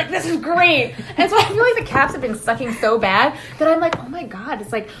 I was like, this is great. And so I feel like the Caps have been sucking so bad that I'm like, oh my God,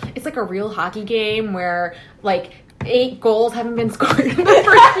 it's like a real hockey game where like 8 goals haven't been scored in the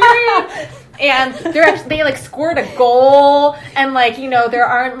first period, and they like scored a goal, and like, you know, there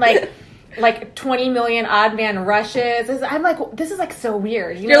aren't like 20 million odd man rushes. I'm like, this is like so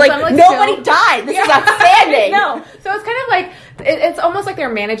weird. You know? You're like, nobody died. This is outstanding. No. So it's kind of like, it's almost like they're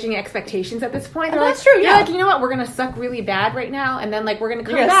managing expectations at this point. They're that's true, yeah. They're like, you know what, we're going to suck really bad right now, and then like we're going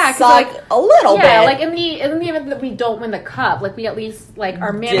to come back. Suck like, a little bit. Yeah, like in the event that we don't win the cup, like we at least like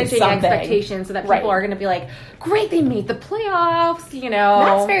are managing expectations so that people are going to be like, great, they made the playoffs, you know.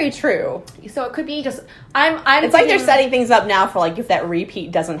 That's very true. So it could be just, it's like they're setting things up now for like if that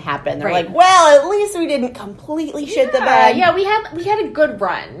repeat doesn't happen. They're like, well, at least we didn't completely shit the bed. Yeah, we had a good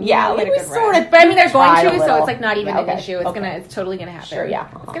run. Yeah, we had a good sort run. of. But I mean, they're going to, so it's like not even an issue. It's totally gonna happen. Sure, yeah,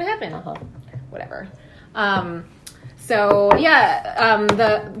 it's gonna happen. Whatever. So yeah,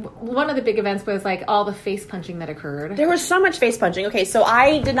 one of the big events was like all the face punching that occurred. There was so much face punching. Okay, so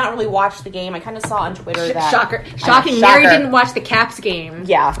I did not really watch the game. I kind of saw on Twitter that shocking. Mary didn't watch the Caps game.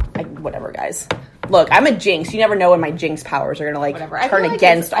 Yeah, whatever, guys. Look, I'm a jinx. You never know when my jinx powers are gonna turn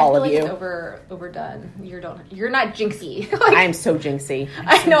against all of you. It's overdone. You're not jinxy. I am so jinxy.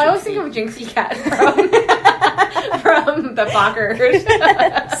 I know. I always think of Jinxie Cat from the Fockers.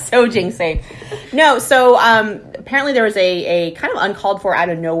 So jinxy. No, so apparently there was a kind of uncalled for, out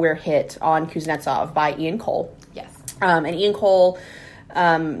of nowhere hit on Kuznetsov by Ian Cole. Yes. And Ian Cole,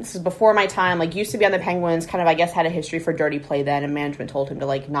 this is before my time, like used to be on the Penguins, kind of, I guess, had a history for dirty play then, and management told him to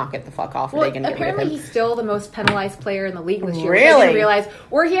like knock it the fuck off. Well, apparently he's still the most penalized player in the league this year. Really? I didn't realize,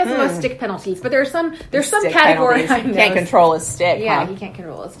 or he has the most stick penalties. But there's some category. He can't control his stick. Yeah, huh? he can't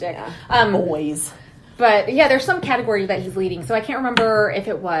control his stick. Yeah. Always. But yeah, there's some category that he's leading. So I can't remember if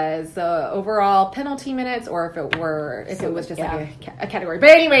it was the overall penalty minutes or if it was just like a category.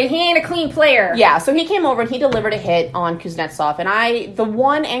 But anyway, he ain't a clean player. Yeah, so he came over and he delivered a hit on Kuznetsov. And the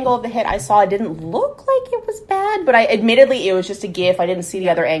one angle of the hit I saw, it didn't look like it was bad, but admittedly it was just a gif. I didn't see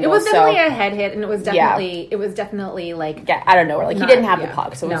the other angle. It was definitely a head hit, and it was definitely like out of nowhere. Like he didn't have the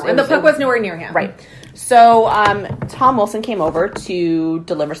puck, so the puck was nowhere near him. Right. So Tom Wilson came over to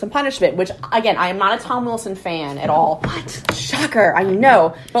deliver some punishment, which, again, I am not a Tom Wilson fan at all. What? Shocker, I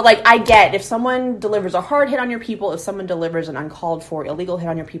know. But, like, I get if someone delivers a hard hit on your people, if someone delivers an uncalled for illegal hit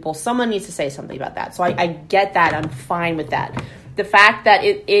on your people, someone needs to say something about that. So I get that. I'm fine with that. The fact that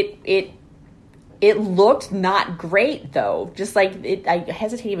it looked not great, though. Just like I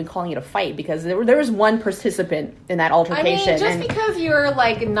hesitate even calling it a fight because there was one participant in that altercation. I mean, because you're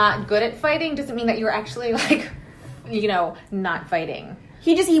like not good at fighting doesn't mean that you're actually like, you know, not fighting.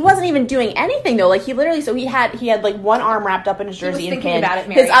 He wasn't even doing anything though. Like he had like one arm wrapped up in his jersey and pinned. About it,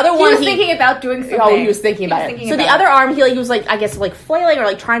 Mary. His other one, he was thinking about doing something. Oh, he was thinking about it. So the other arm, he was like, I guess, like flailing or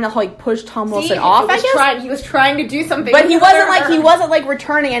like trying to like push Tom Wilson off. He was trying to do something, but he wasn't like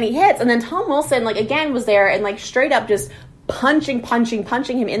returning any hits. And then Tom Wilson, like again, was there and like straight up just punching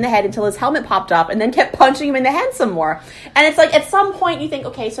him in the head until his helmet popped up, and then kept punching him in the head some more. And it's like at some point you think,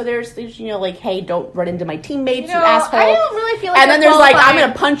 okay, so there's you know, like, hey, don't run into my teammates, you asshole. I don't really feel like. And then there's like, I'm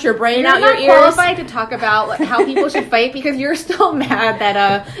gonna punch your brain out your ears. You're not qualified to talk about like, how people should fight because you're still mad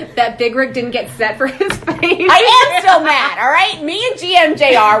that Big Rick didn't get set for his fight. I am still mad. All right, me and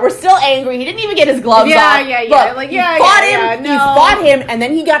GMJR were still angry. He didn't even get his gloves off. Look, he fought him, and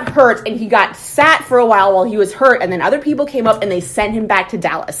then he got hurt, and he got sat for a while he was hurt, and then other people came him up and they sent him back to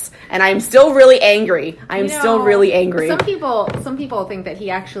Dallas. And I'm still really angry. Still really angry. Some people think that he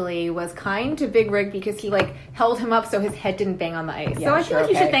actually was kind to Big Rig because he like held him up so his head didn't bang on the ice. Yeah, so I feel like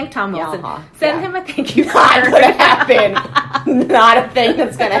you should thank Tom Wilson. Send him a thank you. Not gonna happen. Not a thing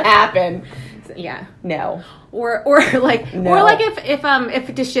that's gonna happen. Yeah. No. Or like if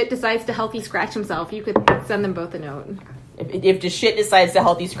DeShit decides to healthy scratch himself, you could send them both a note. If DeShit decides to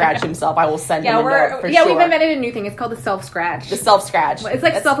healthy scratch himself, I will send him a note for sure. We've invented a new thing. It's called the self-scratch. The self-scratch. It's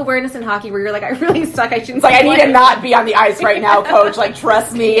like self-awareness in hockey where you're like, I really suck. I shouldn't. It's like, I need to not be on the ice right now, coach. Like,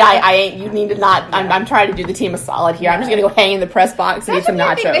 trust me, I ain't. You need to not. I'm trying to do the team a solid here. I'm just going to go hang in the press box and eat some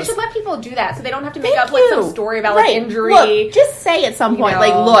nachos. They should let people do that so they don't have to make up like some story about like injury. Look, just say at some point,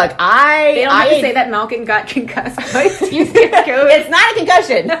 like, look, They don't have to say that Malkin got concussed. It's not a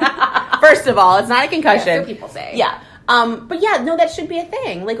concussion. First of all, it's not a concussion. Yeah, so people say. Yeah. But yeah, no, that should be a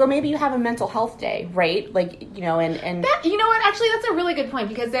thing. Like, or maybe you have a mental health day, right? Like, you know, and that, you know what? Actually, that's a really good point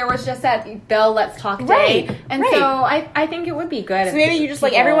because there was just that Bill Let's Talk day, and so I think it would be good. So maybe you just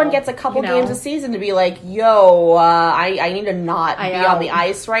like everyone gets a couple games a season to be like, yo, I need to not be on the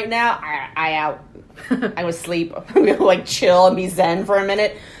ice right now. I out. I was asleep. I'm gonna like chill and be zen for a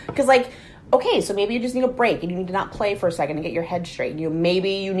minute because like. Okay, so maybe you just need a break and you need to not play for a second and get your head straight.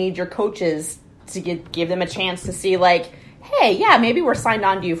 Maybe you need your coaches to give them a chance to see, like, hey, yeah, maybe we're signed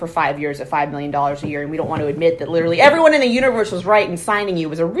on to you for 5 years at $5 million a year, and we don't want to admit that literally everyone in the universe was right in signing you. It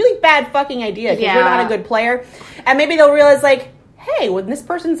was a really bad fucking idea because you're not a good player. And maybe they'll realize, like, hey, when this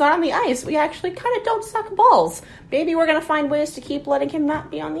person's not on the ice, we actually kind of don't suck balls. Maybe we're going to find ways to keep letting him not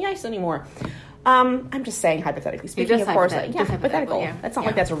be on the ice anymore. I'm just saying hypothetically speaking, of course. Hypothetical. Yeah. That's not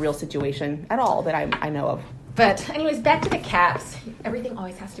like that's a real situation at all that I know of. But anyways, back to the Caps. Everything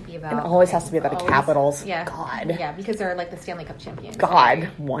always has to be about. It always has to be about the Capitals. Yeah. God. Yeah, because they're like the Stanley Cup champions. God,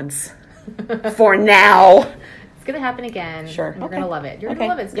 once. For now. It's gonna happen again. Sure. You're gonna love it. You're gonna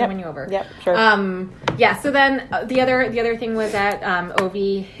love it. It's gonna win you over. Yep. Sure. Yeah. So then the other thing was that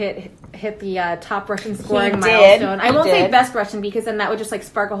Ovi hit the top Russian scoring milestone. I won't say best Russian because then that would just like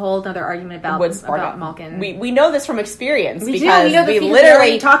spark a whole other argument about Malkin. We know this from experience because we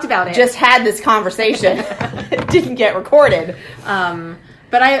literally talked about it. Just had this conversation. It didn't get recorded.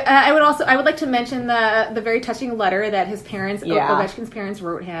 But I would like to mention the very touching letter that his parents, Ovechkin's parents,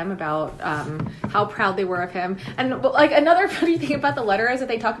 wrote him about how proud they were of him. And like another funny thing about the letter is that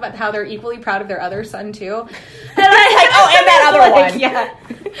they talk about how they're equally proud of their other son too. And and that other one. Yeah,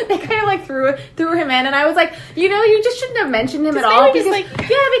 they kind of like threw him in, and I was like, you just shouldn't have mentioned him at all because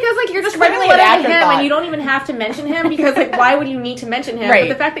you're just writing a letter to him and you don't even have to mention him because like why would you need to mention him? Right.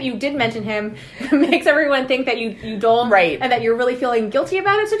 But the fact that you did mention him makes everyone think that you don't, and that you're really feeling guilty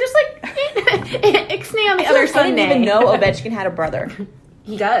about it, so just like ixnay on the other Sunday. I didn't even know Ovechkin had a brother.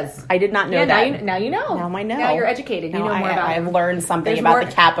 He does. I did not know that. Now you know. Now I know. Now you're educated. You know more about him. I've learned something about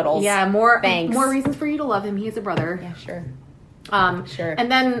the Capitals. Yeah, more reasons for you to love him. He is a brother. Yeah, sure. Sure.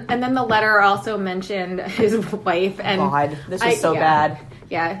 And then the letter also mentioned his wife. And God, this is so bad.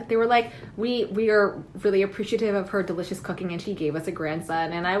 Yeah, they were like, we are really appreciative of her delicious cooking, and she gave us a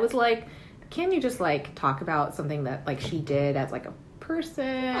grandson. And I was like, can you just like talk about something that like she did as like a person?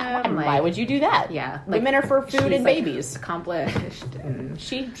 And why would you do that? Yeah, women are for food and babies. Accomplished. And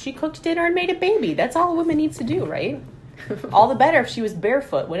she cooked dinner and made a baby. That's all a woman needs to do, right? All the better if she was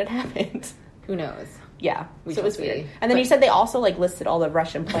barefoot when it happened. Who knows? Yeah, so it was weird. And then you said they also like listed all the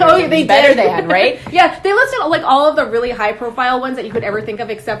Russian players. Oh, yeah, they better did. Than, right? Yeah, they listed like all of the really high profile ones that you could ever think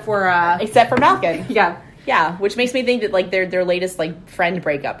of, except for Malkin. Yeah. Yeah, which makes me think that like their latest like friend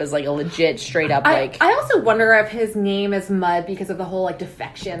breakup is like a legit straight up like. I also wonder if his name is Mud because of the whole like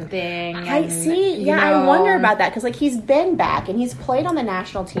defection thing. I see. Yeah, I wonder about that because like he's been back and he's played on the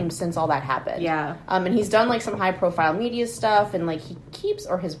national team since all that happened. Yeah. And he's done like some high profile media stuff and like he keeps,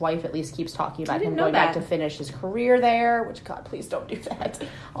 or his wife at least keeps talking about him going back to finish his career there. Which God, please don't do that. It's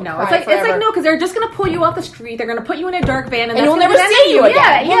like no, because they're just gonna pull you off the street. They're gonna put you in a dark van and you'll never see you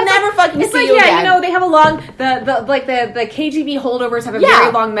again. You'll never fucking see you again. Yeah, they have a long. The KGB holdovers have a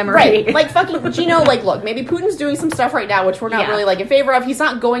very long memory. Right. Like fucking Gino, like look, maybe Putin's doing some stuff right now which we're not really like in favor of. He's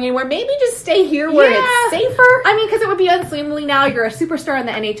not going anywhere. Maybe just stay here where it's safer. I mean, because it would be unseemly now. You're a superstar in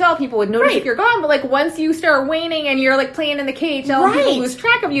the NHL. People would notice if you're gone, but like once you start waning and you're like playing in the KHL and people lose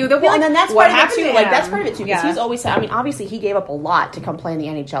track of you, they'll be like, and then that's what part of it happened too. Like that's part of it too. Because Yeah. he's always said, I mean, obviously he gave up a lot to come play in the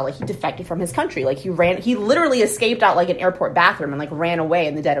NHL. Like he defected from his country. Like he literally escaped out like an airport bathroom and like ran away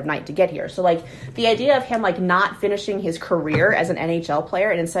in the dead of night to get here. So like the idea of him like not finishing his career as an NHL player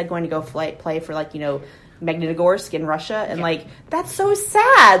and instead going to go play for like, Magnitogorsk in Russia, and like that's so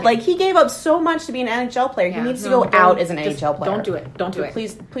sad. Like he gave up so much to be an NHL player. He needs to go out as an NHL player. Don't do it. Don't do it.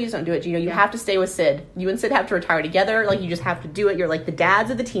 Please don't do it, Gino. You have to stay with Sid. You and Sid have to retire together. Like you just have to do it. You're like the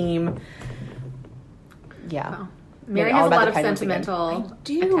dads of the team. Yeah. Wow. Mary has a lot of sentimental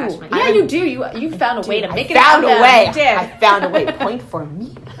attachment. Yeah, you do. You found a way to make it happen. I found a way. Point for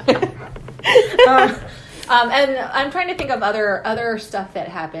me. And I'm trying to think of other stuff that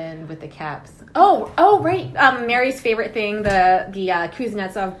happened with the Caps. Oh, right. Mary's favorite thing, the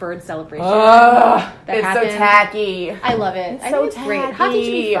Kuznetsov bird celebration. It's happened. So tacky. I love it. I think it's great. Hockey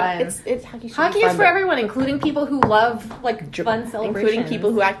should be fun. Hockey is for everyone, including people who love like fun celebrations. Including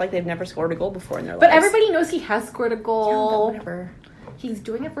people who act like they've never scored a goal before in their lives. But everybody knows he has scored a goal. Yeah, whatever. He's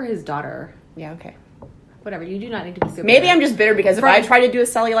doing it for his daughter. Yeah, okay. Whatever, you do not need to be so Maybe bitter. I'm just bitter because if I try to do a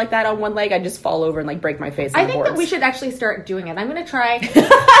celly like that on one leg, I just fall over and like break my face. I think that we should actually start doing it. I'm going to try.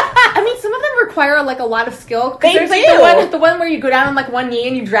 I mean, some of them require like a lot of skill. They there's do. Like the one where you go down on like one knee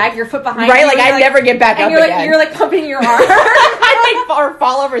and you drag your foot behind. Right, you, like I never get back up again. You're like pumping your arm. I like or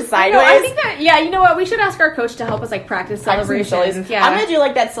fall over sideways. I think that you know what? We should ask our coach to help us like practice celebrations. Yeah, I'm gonna do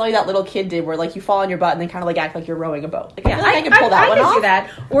like that celly that little kid did, where like you fall on your butt and then kind of like act like you're rowing a boat. Like, I can pull that one off. Do that,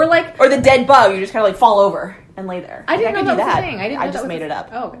 or the dead bug. You just kind of like fall over and lay there. I didn't know that was a thing. I just made it up.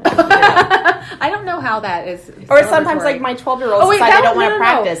 Oh, I don't know how that is. Or sometimes like my 12-year-olds decide they don't want to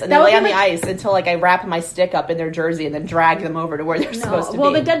practice and they lay on the ice until like I wrap my stick up in their jersey and then drag them over to where they're supposed to be.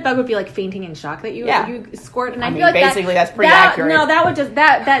 Well, the dead bug would be like fainting in shock that you scored, and I feel like basically that's pretty accurate. No, that would just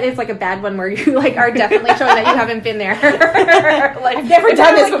that is like a bad one where you like are definitely showing that you haven't been there. Like I've never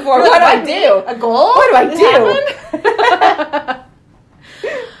done this before. What do I do? A goal? What do I do?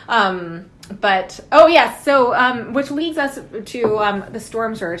 But so which leads us to the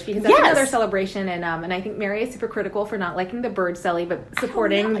Storm Surge, because that's another celebration, and I think Mary is super critical for not liking the bird celly but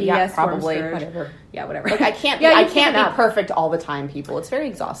supporting the Storm Surge. Whatever. Yeah, whatever. Like I can't be perfect all the time, people. It's very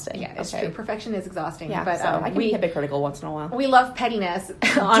exhausting. Yeah, it's true. Perfection is exhausting. Yeah, but I can be hypocritical once in a while. We love pettiness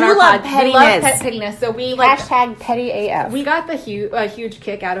on our pod. Pettiness. We love pettiness. So we like #PettyAF. We got the huge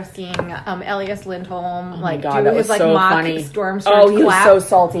kick out of seeing Elias Lindholm do his so mock funny. Storm Surge. Oh, he was so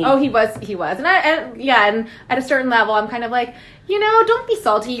salty. Oh, he was, and at a certain level, I'm kind of like, don't be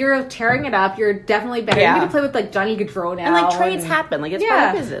salty. You're tearing it up. You're definitely better. You're gonna play with like Johnny Gaudreau now, and like trades happen. Like it's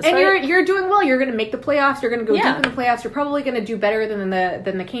part of business. And right? you're doing well. You're gonna make the playoffs. You're gonna go deep in the playoffs. You're probably gonna do better than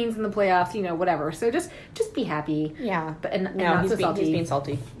the Canes in the playoffs. Whatever. So just be happy. Yeah, but and not so salty. He's being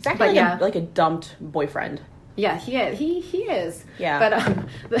salty. Exactly. Like a dumped boyfriend. Yeah, he is. Yeah. But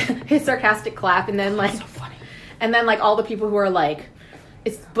his sarcastic clap, and then like so funny. And then like all the people who are like,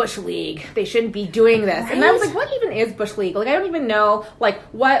 it's Bush League. They shouldn't be doing this. Right? And I was like, what even is Bush League? Like, I don't even know, like,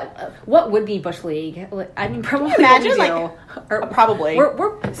 what would be Bush League? Like, I mean, probably. Can you imagine, probably. We're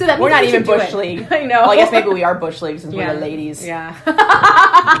not even Bush League. I know. Well, I guess maybe we are Bush League since we're the ladies. Yeah. Is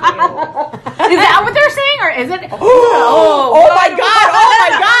that what they're saying, or is it? Oh my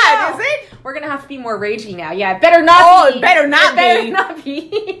God! Is it? We're gonna have to be more ragey now. Yeah, it better not be. It better not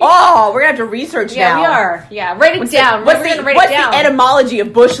be. Oh, we're gonna have to research now. Yeah, we are. Yeah, write it down. What's the etymology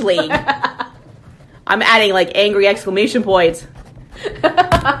of Bush League? I'm adding like angry exclamation points.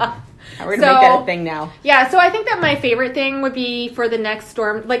 We're gonna make that a thing now. Yeah, so I think that my favorite thing would be for the next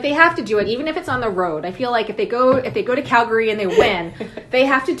Storm. Like they have to do it, even if it's on the road. I feel like if they go to Calgary and they win, they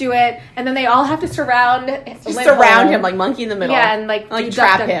have to do it, and then they all have to surround him like monkey in the middle. Yeah, and like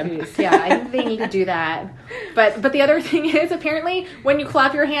trap him. Yeah, I think they need to do that. But the other thing is, apparently when you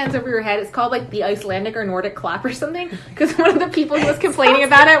clap your hands over your head, it's called like the Icelandic or Nordic clap or something. Because one of the people who was complaining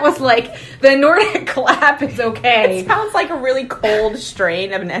about it was like, the Nordic clap is okay. It sounds like a really cold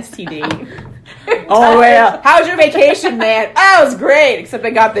strain of an STD. Oh yeah, how's your vacation, man? Oh, it was great, except I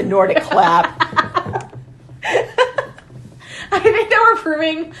got the Nordic clap. I think that we're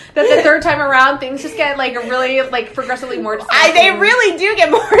proving that the third time around things just get like really like progressively more disgusting. They really do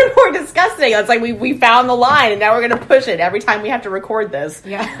get more and more disgusting. It's like we found the line and now we're gonna push it every time we have to record this.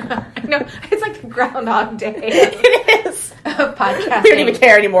 Yeah, I know. It's like the Groundhog Day. It is. Of podcasting. We don't even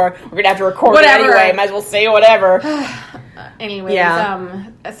care anymore. We're gonna have to record it anyway. Might as well say whatever. Anyways,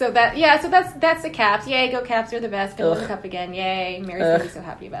 so that's the Caps. Yay, go Caps! You're the best. Gonna win the cup again. Yay! Mary's gonna be so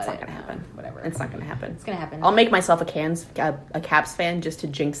happy about it. It's not gonna happen. Whatever. It's not gonna happen. It's gonna happen. I'll make myself a Caps fan just to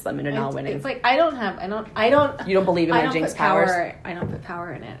jinx them into not winning. It's like I don't. You don't believe in my jinx powers? I don't put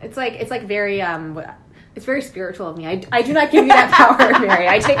power in it. It's like very It's very spiritual of me. I do not give you that power, Mary.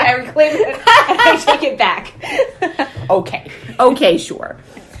 I reclaim it and I take it back. Okay, sure.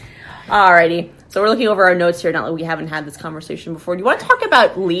 Alrighty. So we're looking over our notes here. Not that we haven't had this conversation before. Do you want to talk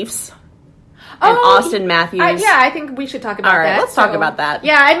about Leafs? and Austin Matthews. I think we should talk about that. All right, let's talk about that.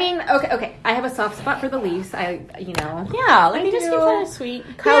 Yeah, I mean, okay. I have a soft spot for the Leafs. Yeah, like he just seems kind of sweet.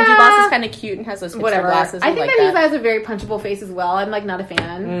 Kyle Dubas is kind of cute and has those hipster glasses. I think that he has a very punchable face as well. I'm like not a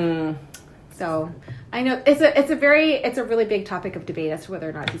fan. So I know it's a really big topic of debate as to whether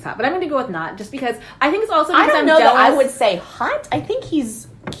or not he's hot, but I'm going to go with not, just because I think it's also because I'm jealous. That I would say hot. I think he's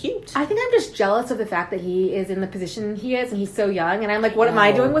cute. I think I'm just jealous of the fact that he is in the position he is and he's so young, and I'm like, what am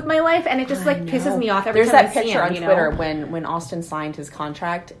I doing with my life? And it just like pisses me off every time I see him. There's that picture on Twitter when Austin signed his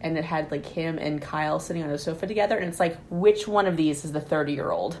contract and it had like him and Kyle sitting on a sofa together, and it's like, which one of these is the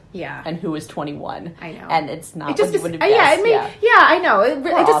 30-year-old? Yeah. And who is 21? I know. And it's not. It just I know.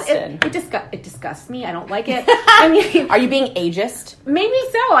 It disgusts me. I don't like it. I mean, are you being ageist? Maybe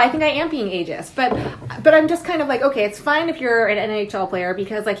so. I think I am being ageist, but I'm just kind of like, okay, it's fine if you're an NHL player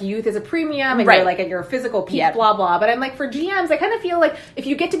because like youth is a premium and you're like at your physical peak, blah blah. But I'm like, for GMs, I kind of feel like if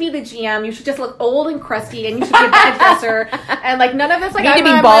you get to be the GM, you should just look old and crusty, and you should be a bad dresser, and like none of this. Like, you need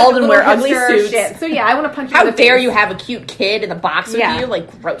to be bald and wear ugly suits. Shit. So yeah, I want to punch you. How dare you have a cute kid in the box with you?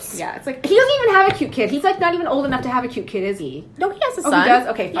 Like, gross. Yeah, it's like he doesn't even have a cute kid. He's like not even old enough to have a cute kid, is he? No, he has a son. Oh, he does.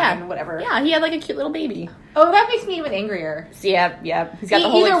 Okay, fine, whatever. Yeah, he had like a cute little baby. Oh, that makes me even angrier. Yeah. He's got the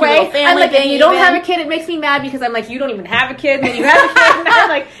whole either like, way. Little family I'm like, thing. if you don't have a kid, it makes me mad because I'm like, you don't even have a kid, and then you have a kid, and I'm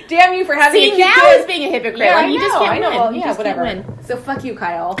like, damn you for having a cute now kid. He's being a hypocrite. Yeah, like, he just can't win. Well, he just whatever. Can't win. So fuck you,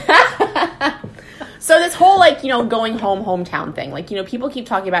 Kyle. So this whole, like, going home, hometown thing. Like, people keep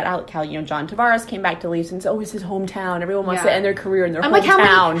talking about how John Tavares came back to Leafs and it's always his hometown. Everyone wants to end their career in their hometown.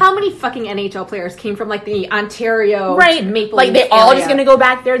 Like, how many fucking NHL players came from, like, the Ontario Maple Leafs Like, they all just going to go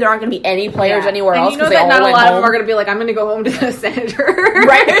back there? There aren't going to be any players anywhere else because that not a lot of them are going to be like, I'm going to go home to the Senator.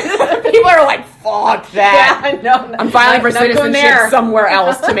 Right? People are like, fuck that. Yeah, no, I'm filing for citizenship somewhere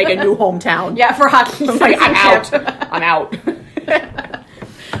else to make a new hometown. Yeah, for hockey. I'm out. I'm out.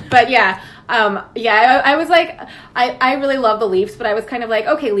 But yeah. I was like, I really love the Leafs, but I was kind of like,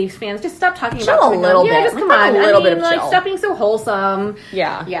 okay, Leafs fans, just stop talking about chill a little bit. Yeah, just come on, a little bit of chill. Stop being so wholesome.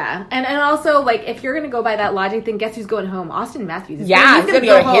 Yeah, and also like if you're gonna go by that logic, then guess who's going home? Austin Matthews. He's gonna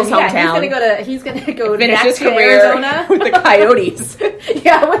go to his hometown. Yeah, he's gonna go finish back his to career Arizona with the Coyotes.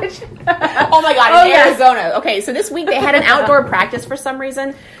 Oh my god, in Arizona. Okay, so this week they had an outdoor practice for some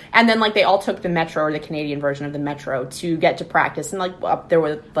reason. And then, like, they all took the Metro, or the Canadian version of the Metro, to get to practice. And, like, up there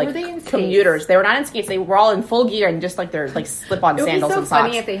were, like, commuters. They were not in skates. They were all in full gear and just, like, their, like, slip-on sandals and socks. It would be so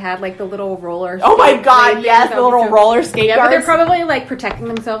funny if they had, like, the little roller Oh, my God, yes, the little roller skate guards. But they're probably, like, protecting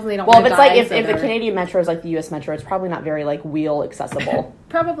themselves and they don't want to die. Well, if it's like, if the Canadian Metro is like the U.S. Metro, it's probably not very, like, wheel accessible.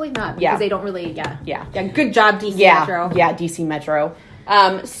 Probably not, because they don't really, Yeah, good job, DC Metro. Yeah, DC Metro.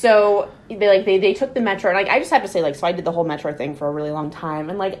 So they took the Metro, and like I just have to say, like, so I did the whole Metro thing for a really long time,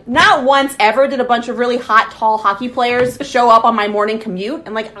 and like not once ever did a bunch of really hot, tall hockey players show up on my morning commute,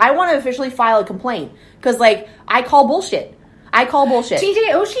 and like I want to officially file a complaint because like I call bullshit.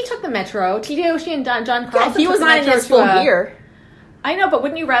 TJ Oshie took the Metro. TJ Oshie and John Carlson. Yeah, he was not in his full gear. I know, but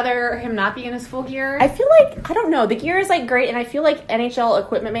wouldn't you rather him not be in his full gear? I feel like, I don't know, the gear is like great, and I feel like NHL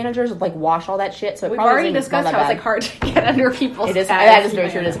equipment managers like wash all that shit, so we've already discussed how it's like hard to get under people's pads. That is very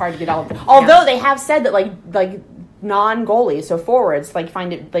true. It is hard to get all of them. Although they have said that like non-goalies, so forwards, like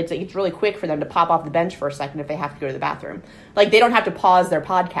find it, like it's really quick for them to pop off the bench for a second if they have to go to the bathroom. Like they don't have to pause their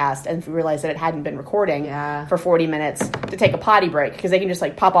podcast and realize that it hadn't been recording for 40 minutes to take a potty break, because they can just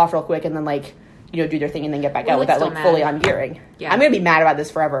like pop off real quick and then like do their thing and then get back out without like fully on gearing. Yeah. I'm gonna be mad about this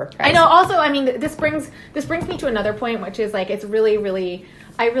forever. Guys. I know. Also, I mean, this brings me to another point, which is like it's really, really,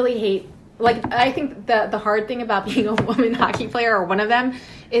 I really hate. Like, I think the hard thing about being a woman hockey player, or one of them,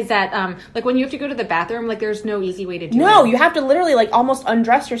 is that, like, when you have to go to the bathroom, like, there's no easy way to do it. No, you have to literally, like, almost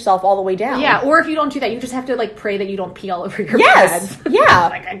undress yourself all the way down. Yeah, or if you don't do that, you just have to, like, pray that you don't pee all over your pads. Yeah.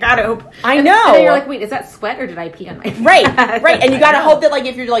 Like, I gotta hope. I know. And then you're like, wait, is that sweat, or did I pee on my pad? Right. And you gotta hope that, like,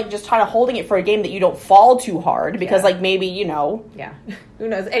 if you're, like, just kind of holding it for a game, that you don't fall too hard, because, like, maybe, Yeah. Who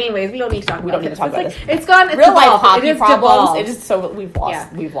knows? Anyways, we don't need to talk about this. We don't need to talk about this. It's gone. It's real life hockey it problems. It is so we've lost.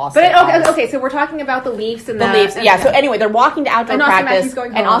 Yeah. We've lost. But okay. So we're talking about the Leafs and the Leafs. So anyway, they're walking to outdoor practice,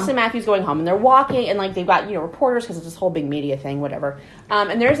 and Austin Matthews going home, and they're walking, and like they've got reporters because it's this whole big media thing, whatever.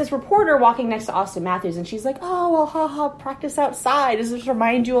 And there's this reporter walking next to Austin Matthews, and she's like, "Oh well, haha, practice outside. Does this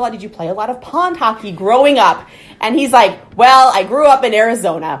remind you a lot? Did you play a lot of pond hockey growing up?" And he's like, "Well, I grew up in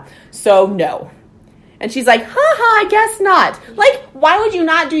Arizona, so no." And she's like, I guess not. Like, why would you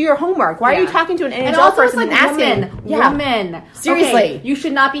not do your homework? Why are you talking to an NHL person and asking? Women. Seriously. Okay, you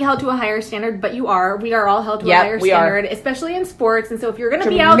should not be held to a higher standard, but you are. We are all held to a higher standard, especially in sports. And so if you're going to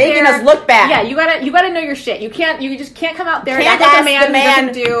be out making there... us look bad. Yeah, you gotta know your shit. You just can't come out there and act ask like a man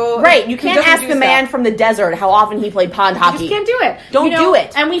who doesn't do... Right, you can't ask the man from the desert how often he played pond hockey. You just can't do it. Don't do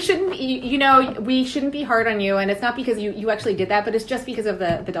it. And we shouldn't, we shouldn't be hard on you, and it's not because you actually did that, but it's just because of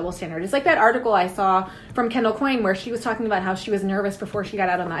the double standard. It's like that article I saw from Kendall Coyne where she was talking about how she was nervous before she got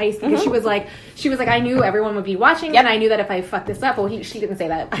out on the ice because she was like, I knew everyone would be watching, and I knew that if I fucked this up, she didn't say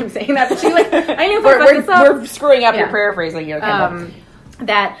that, I'm saying that, but she I knew if I fucked this up. We're screwing up your paraphrasing here, Kendall.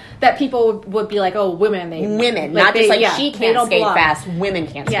 That people would be like, oh, women, not just like she can't skate fast, women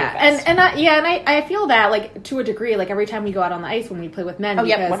can't skate fast. And I feel that like to a degree, like every time we go out on the ice when we play with men,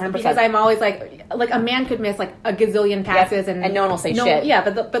 because I'm always like a man could miss like a gazillion passes and no one will say shit. Yeah,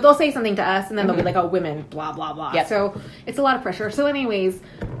 but they'll say something to us and then they'll be like, oh, women, blah blah blah. Yep. So it's a lot of pressure. So anyways,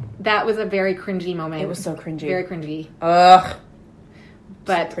 that was a very cringy moment. It was so cringy, very cringy. Ugh.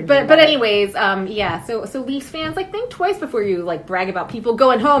 But anyways, so Leafs fans, like, think twice before you like brag about people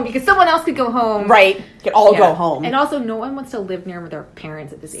going home because someone else could go home. Right. Could all go home. And also no one wants to live near their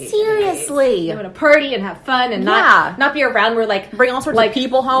parents at this age. Seriously. You want to party and have fun and not be around where like bring all sorts of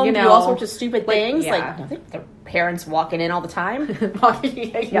people home, do all sorts of stupid things. Yeah. Like their parents walking in all the time.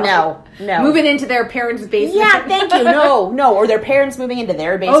 No. Moving into their parents' basement. Yeah, thank you. No. Or their parents moving into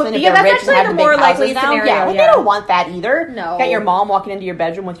their basement if they're rich and have the more big likely houses scenario. Yeah, they don't want that either. No. Got your mom walking into your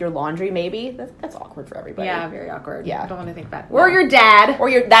bedroom with your laundry, maybe. That's awkward for everybody. Yeah, very awkward. Yeah. I don't want to think that. Or your dad.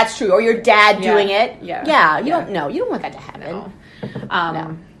 That's true. Or your dad doing it. Yeah. You don't know. You don't want that to happen.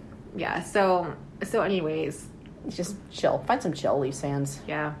 No. Yeah, so anyways. Just chill. Find some chill, Leafs fans.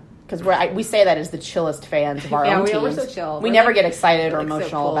 Yeah. Because we say that as the chillest fans of our own teams. We're so chill. We never get excited or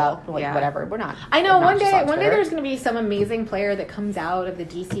emotional about whatever. We're not. I know one day there's going to be some amazing player that comes out of the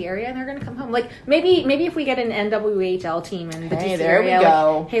DC area and they're going to come home. Like maybe if we get an NWHL team in the DC area, we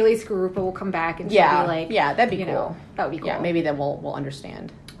go. Like Haley Skarupa will come back and she'll be like, that'd be cool. That would be cool. Yeah, maybe then we'll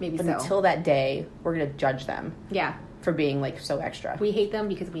understand. But until that day, we're going to judge them. Yeah. For being like so extra. We hate them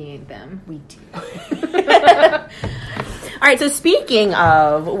because we hate them. We do. All right, so speaking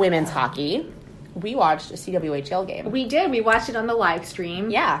of women's hockey, we watched a CWHL game. We did. We watched it on the live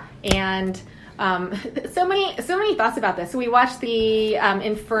stream. Yeah. And so many thoughts about this. So we watched the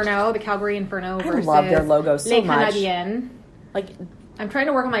Inferno, the Calgary Inferno versus I love their logo so Les much. Canadiens. Like, I'm trying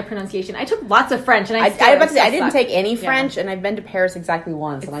to work on my pronunciation. I took lots of French, and I didn't take any French, and I've been to Paris exactly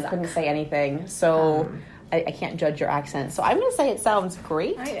once, and I couldn't say anything. So I can't judge your accent. So I'm going to say it sounds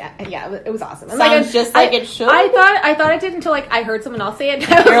great. It was awesome. Sounds just like it should. I thought it did until like I heard someone else say it.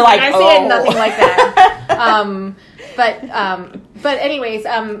 You're like, I say it nothing like that. But anyways,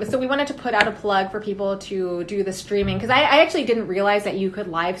 so we wanted to put out a plug for people to do the streaming because I actually didn't realize that you could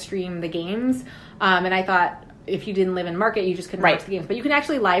live stream the games, and I thought if you didn't live in Market, you just couldn't watch the games. But you can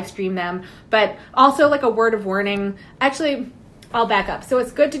actually live stream them. But also, like a word of warning, actually, I'll back up. So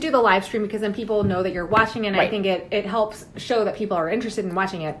it's good to do the live stream because then people know that you're watching, and I think it helps show that people are interested in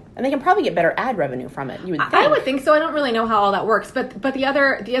watching it. And they can probably get better ad revenue from it. You would think. I would think so. I don't really know how all that works, but the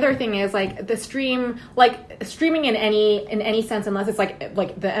other thing is like the stream, like streaming in any sense, unless it's like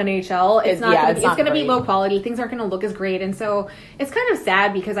the NHL, it's going to be low quality. Things aren't going to look as great, and so it's kind of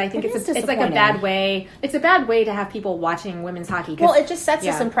sad because I think it's like a bad way. It's a bad way to have people watching women's hockey. Well, it just sets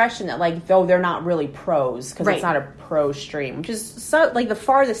this impression that like though they're not really pros because it's not a pro stream, which is so like the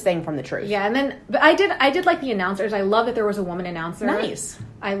farthest thing from the truth. Yeah, and then but I did like the announcers. I love that there was a woman announcer. Nice.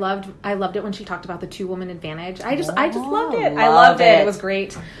 I loved it when she talked about the 2-woman advantage. I just loved it. I loved it. It was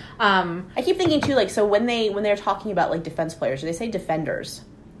great. I keep thinking too, like so when they're talking about like defense players, do they say defenders?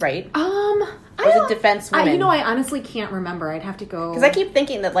 Right? Or is it defense women? I honestly can't remember. I'd have to go because I keep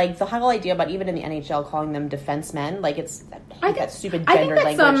thinking that like the whole idea about even in the NHL calling them defensemen, like it's that stupid gender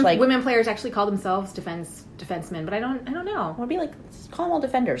language. Some like women players actually call themselves defensemen, but I don't know. It'd be like call them all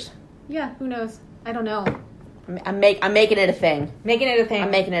defenders. Yeah, who knows? I don't know. I'm making it a thing. I'm making it a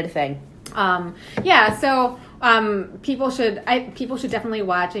thing. So people should definitely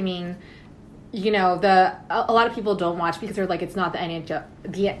watch. I mean, you know, a lot of people don't watch because they're like it's not the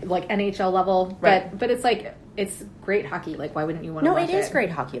NHL level, right. but it's like it's great hockey. Like why wouldn't you want to watch it? No, it is great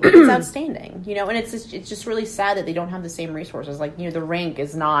hockey. Like, it's outstanding. You know, and it's just really sad that they don't have the same resources. Like, you know, the rink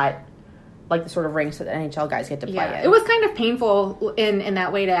is not like the sort of rinks that the NHL guys get to play in. It was kind of painful in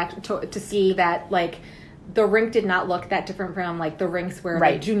that way to see that like the rink did not look that different from like the rinks where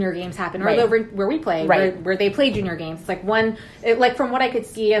right. like, junior games happen, or right. the rink where we play, right. where they play junior games. It's like like from what I could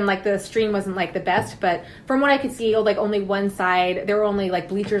see, and like the stream wasn't like the best, but from what I could see, like only one side, there were only like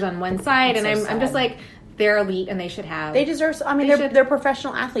bleachers on one side, and I'm just like, they're elite and they should have. They deserve. I mean, they're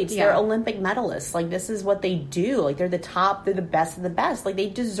professional athletes. Yeah. They're Olympic medalists. Like this is what they do. Like they're the top. They're the best of the best. Like they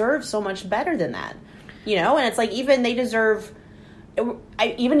deserve so much better than that. You know, and it's like even they deserve.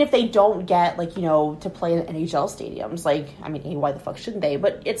 Even if they don't get like to play in NHL stadiums, like I mean, why the fuck shouldn't they?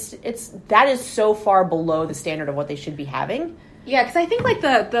 But it's that is so far below the standard of what they should be having. Yeah, because I think like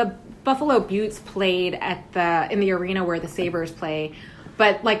the Buffalo Beauts played in the arena where the Sabres play.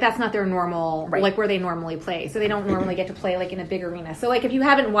 But, like, that's not their normal, right. like, where they normally play. So they don't normally get to play, like, in a big arena. So, like, if you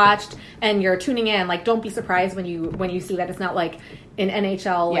haven't watched and you're tuning in, like, don't be surprised when you see that it's not, like, an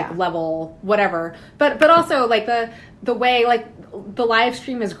NHL, like, level, whatever. But also, like, the way, like, the live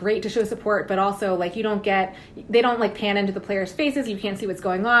stream is great to show support, but also, like, they don't, like, pan into the players' faces. You can't see what's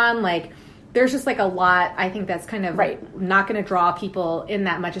going on. Like, there's just, like, a lot, I think, that's kind of not going to draw people in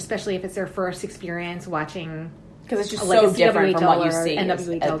that much, especially if it's their first experience watching. Because it's just like so different from what you see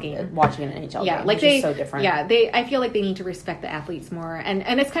NWHL game. Watching an NHL game. Like it's so different. Yeah, I feel like they need to respect the athletes more, and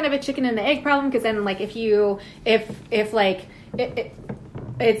it's kind of a chicken and the egg problem because then like if like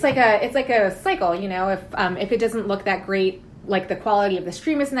it's like a cycle, if it doesn't look that great. Like the quality of the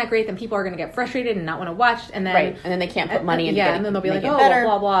stream isn't that great, then people are going to get frustrated and not want to watch, and then they can't put money into and then they'll be like, oh,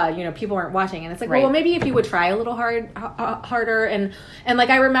 blah blah, people aren't watching, and it's like, well, maybe if you would try a little harder, and like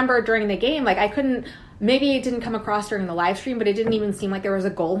I remember during the game, like I couldn't. Maybe it didn't come across during the live stream, but it didn't even seem like there was a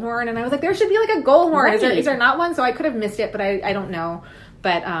goal horn, and I was like, there should be like a goal horn. Right. Is there not one? So I could have missed it, but I don't know.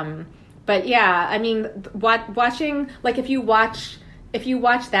 But yeah, I mean, watching like if you watch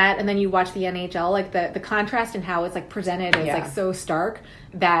that and then you watch the NHL, like the contrast and how it's like presented is like so stark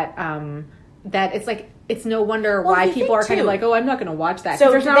that it's like it's no wonder why people are kind of like, oh, I'm not going to watch that. So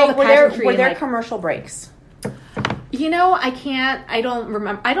there's not all the pageantry were there like, commercial breaks? I don't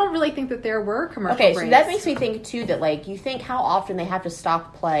remember. I don't really think that there were commercial breaks. Okay, so that makes me think, too, that, like, you think how often they have to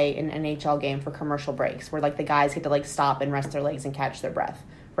stop play in an NHL game for commercial breaks, where, like, the guys get to, like, stop and rest their legs and catch their breath,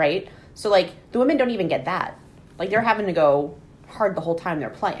 right? So, like, the women don't even get that. Like, they're having to go hard the whole time they're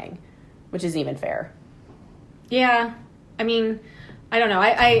playing, which isn't even fair. Yeah. I mean, I don't know.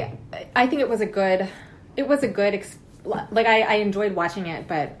 I think it was a good I enjoyed watching it,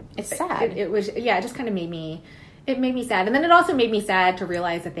 but it's sad. It was, it just kind of made me sad. And then it also made me sad to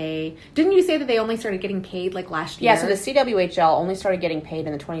realize that didn't you say that they only started getting paid like last year? Yeah, so the CWHL only started getting paid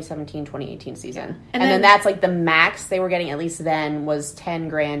in the 2017-2018 season. Yeah. And then that's like the max they were getting, at least then, was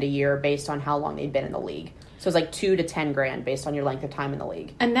 $10,000 a year based on how long they'd been in the league. So it's like $2,000 to $10,000 based on your length of time in the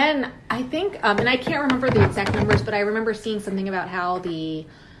league. And then I think, and I can't remember the exact numbers, but I remember seeing something about how the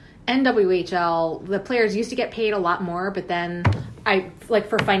NWHL, the players used to get paid a lot more, but then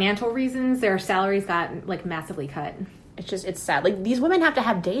for financial reasons, their salaries got like massively cut. It's sad. Like these women have to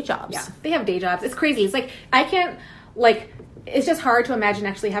have day jobs. Yeah, they have day jobs. It's crazy. It's like I can't it's just hard to imagine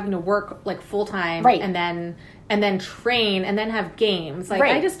actually having to work like full time, right? And then train and then have games. Like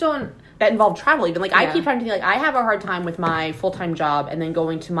I just don't. That involve travel even. Like I keep trying to think, like I have a hard time with my full-time job and then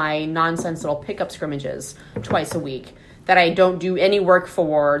going to my nonsense little pickup scrimmages twice a week that I don't do any work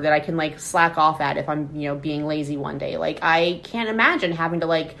for, that I can like slack off at if I'm, being lazy one day. Like I can't imagine having to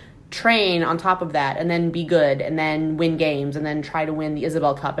like train on top of that and then be good and then win games and then try to win the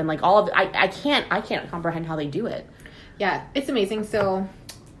Isabel Cup and like all of it. I can't comprehend how they do it. Yeah, it's amazing. So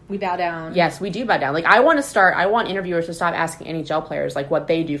we bow down. Yes, we do bow down. Like I want interviewers to stop asking NHL players like what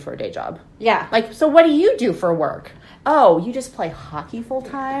they do for a day job. Yeah. Like, so what do you do for work? Oh, you just play hockey full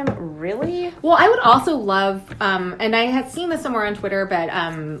time? Really? Well, I would also love, and I had seen this somewhere on Twitter, but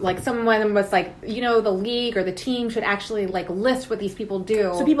like someone was like, the league or the team should actually like list what these people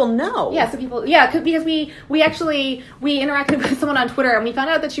do, so people know. Yeah, because we interacted with someone on Twitter and we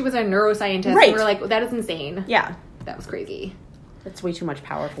found out that she was a neuroscientist. Right. And we were like, that is insane. Yeah, that was crazy. It's way too much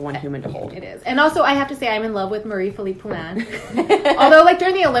power for one human to hold. It is. And also, I have to say, I'm in love with Marie-Philippe Poulin. Although, like,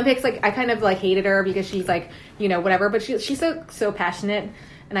 during the Olympics, like, I kind of, like, hated her because she's, like, whatever. But she's so passionate,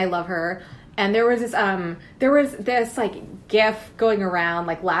 and I love her. And there was this, like, gif going around,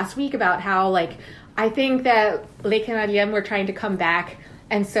 like, last week about how, like, I think that Les Canadiens were trying to come back.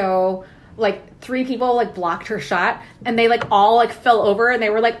 And so, like, 3 people, like, blocked her shot, and they, like, all, like, fell over, and they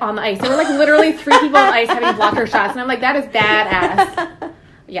were, like, on the ice. There were, like, literally 3 people on the ice having blocked her shots, and I'm like, that is badass.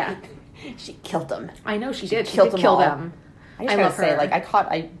 Yeah. She killed them. I know she did. She did kill them. I just gotta say, like,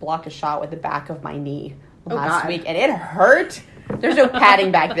 I blocked a shot with the back of my knee last week, and it hurt. There's no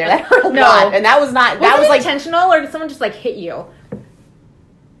padding back there. That hurt a lot, and that was not... Was it intentional, or did someone just, like, hit you?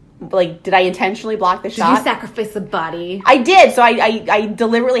 like, did I intentionally block the shot? Did you sacrifice the body? I did. So I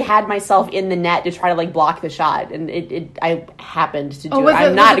deliberately had myself in the net to try to like block the shot, and I happened to do it.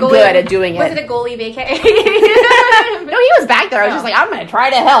 I'm not good at doing it. Was it a goalie vacay? No, he was back there. I was just like, I'm going to try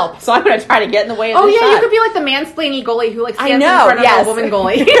to help. So I'm going to try to get in the way of the shot. You could be like the mansplaining goalie who like stands in front of a woman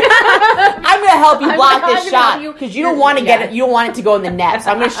goalie. I'm going to help you block this shot because you don't want to get it. You don't want it to go in the net.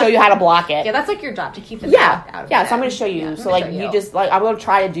 So I'm going to show you how to block it. Yeah, that's like your job to keep the net out of it. Yeah, so I'm going to show you. Yeah, so like you just like I'm going to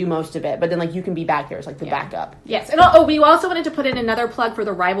try to do most of it, but then like you can be back there as like the backup. Yes, and we also wanted to put in another plug for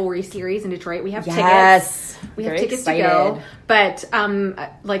the Rivalry series in Detroit. We have tickets. We have tickets to go, but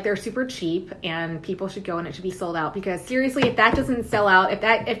like they're super cheap, and people should go, and it should be sold out. Because seriously, if that doesn't sell out, if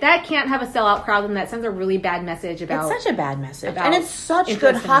that can't have a sellout crowd, then that sends a really bad message about. It's such a bad message, and it's such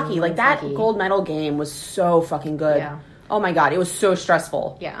good hockey. Like that gold medal game was so fucking good. Yeah. Oh my god, it was so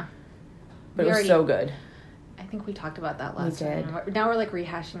stressful. Yeah, but it was so good. I think we talked about that last time. Now we're like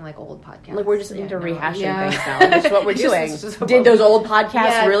rehashing like old podcasts. Like we're just into rehashing things now. That's what we're doing. Did those old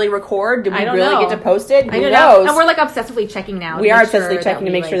podcasts really record? Did we really get to post it? Who knows? And we're like obsessively checking now. We are obsessively checking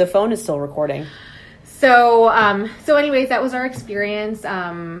to make sure the phone is still recording. So anyways, that was our experience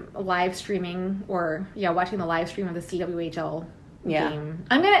live streaming watching the live stream of the CWHL game.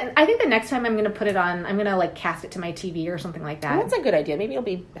 I think the next time I'm gonna put it on, I'm gonna like cast it to my TV or something like that. Well, that's a good idea. Maybe it'll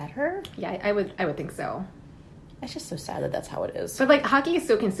be better. Yeah, I would think so. It's just so sad that that's how it is. But like hockey is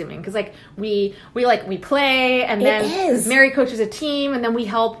so consuming because like we play and then Mary coaches a team and then we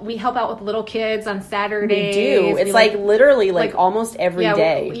help out with little kids on Saturdays. We do. It's like literally like almost every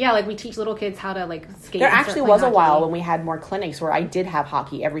day. Like we teach little kids how to like skate. There actually was a while when we had more clinics where I did have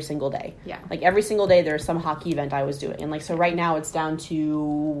hockey every single day. Yeah. Like every single day there's some hockey event I was doing. And like so right now it's down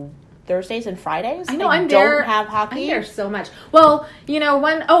to Thursdays and Fridays. I know I don't have hockey. I'm there so much. Well,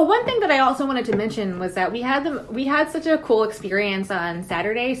 one thing that I also wanted to mention was that we had such a cool experience on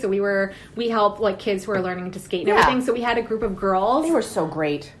Saturday. So we helped like kids who are learning to skate and everything. So we had a group of girls. They were so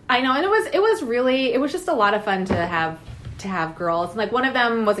great. I know, and it was just a lot of fun to have girls. And like one of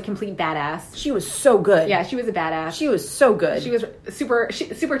them was a complete badass. She was so good. Yeah, she was a badass. She was so good. She was super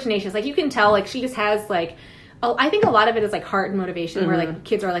tenacious. Like you can tell like she just has like I think a lot of it is like heart and motivation where like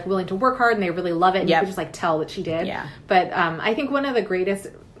kids are like willing to work hard and they really love it and you could just like tell that she did. Yeah. But I think one of the greatest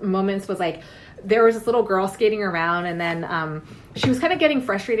moments was like there was this little girl skating around and then she was kind of getting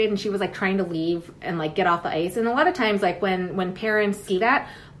frustrated and she was like trying to leave and like get off the ice. And a lot of times like when parents see that,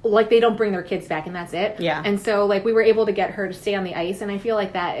 like they don't bring their kids back and that's it. Yeah. And so like we were able to get her to stay on the ice and I feel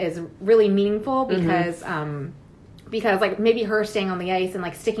like that is really meaningful because like maybe her staying on the ice and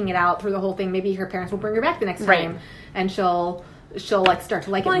like sticking it out through the whole thing, maybe her parents will bring her back the next time and she'll like start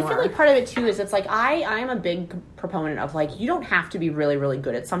to like it more. I feel like part of it too is it's like I'm a big proponent of like you don't have to be really, really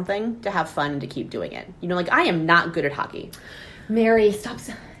good at something to have fun and to keep doing it. Like I am not good at hockey. Mary, stop.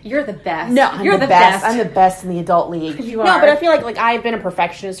 You're the best. No, you're the best. I'm the best in the adult league. You are. No, but I feel like I've been a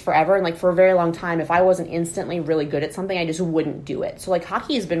perfectionist forever, and like for a very long time, if I wasn't instantly really good at something, I just wouldn't do it. So like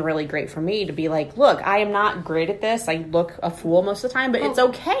hockey has been really great for me to be like, look, I am not great at this. I look a fool most of the time, but it's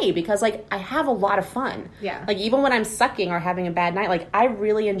okay because like I have a lot of fun. Yeah. Like even when I'm sucking or having a bad night, like I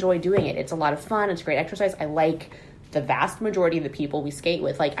really enjoy doing it. It's a lot of fun. It's great exercise. I like the vast majority of the people we skate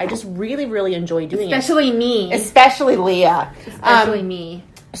with. Like I just really, really enjoy doing it. Especially me. Especially Leah. Especially me.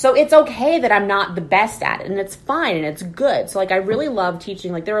 So it's okay that I'm not the best at it, and it's fine, and it's good. So, like, I really love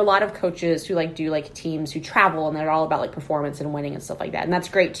teaching. Like, there are a lot of coaches who, like, do, like, teams who travel, and they're all about, like, performance and winning and stuff like that, and that's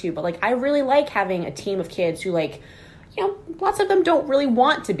great, too. But, like, I really like having a team of kids who, like, lots of them don't really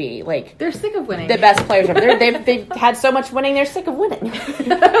want to be, like... They're sick of winning. The best players ever. They've had so much winning, they're sick of winning.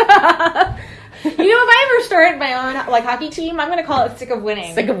 If I ever start my own like hockey team, I'm going to call it Sick of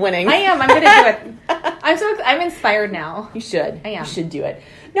Winning. Sick of Winning. I am. I'm going to do it. I'm inspired now. You should. I am. You should do it.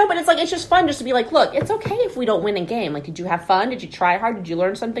 No, but it's like, it's just fun just to be like, look, it's okay if we don't win a game. Like, did you have fun? Did you try hard? Did you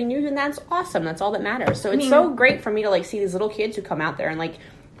learn something new? And that's awesome. That's all that matters. So it's so great for me to like see these little kids who come out there and like,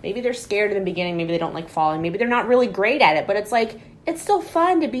 maybe they're scared in the beginning. Maybe they don't like falling. Maybe they're not really great at it, but it's like, it's still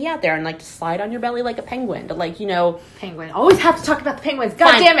fun to be out there and like to slide on your belly like a penguin. To like, penguin. Always have to talk about the penguins.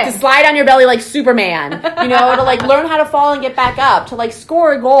 God damn it. To slide on your belly like Superman. To like learn how to fall and get back up. To like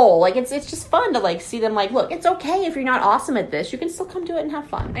score a goal. Like it's just fun to like see them like, look, it's okay if you're not awesome at this. You can still come do it and have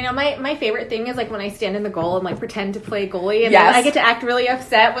fun. I know my favorite thing is like when I stand in the goal and like pretend to play goalie and then I get to act really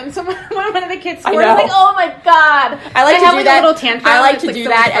upset when one of the kids scores. I'm like, oh my god. I like to do that. A little tantrum. I like to do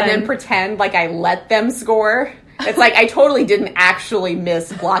that and then pretend like I let them score. It's like I totally didn't actually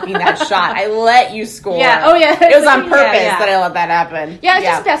miss blocking that shot. I let you score. Yeah. Oh yeah. It was on purpose that I let that happen. Yeah, it's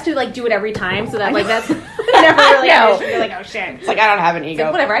just best to like do it every time so that like that's never really no. You're like, oh shit. It's like, I don't have an ego.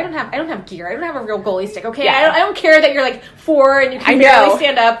 Like, whatever. I don't have gear. I don't have a real goalie stick. Okay, I don't care that you're like 4 and you can barely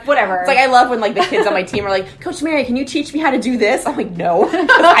stand up. Whatever. It's like, I love when like the kids on my team are like, Coach Mary, can you teach me how to do this? I'm like, no,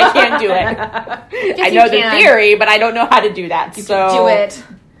 I can't do it. I know the theory, but I don't know how to do that. You can do it.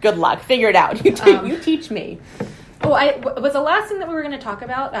 Good luck. Figure it out. You teach me. Oh, was the last thing that we were going to talk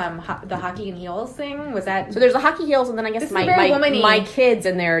about the hockey and heels thing? Was that... So there's the hockey heels, and then I guess my kids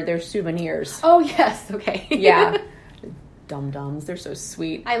and their souvenirs. Oh, yes. Okay. Yeah. Dum-dums. They're so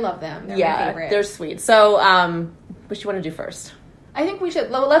sweet. I love them. They're my favorite. They're sweet. So, what do you want to do first? I think we should...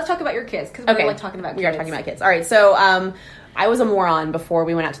 Let's talk about your kids, because we're talking about kids. We are talking about kids. All right, so... I was a moron before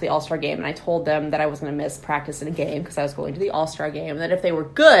we went out to the All-Star game, and I told them that I was going to miss practice in a game because I was going to the All-Star game, and that if they were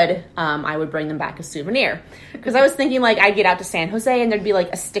good, I would bring them back a souvenir. Because I was thinking, like, I'd get out to San Jose, and there'd be, like,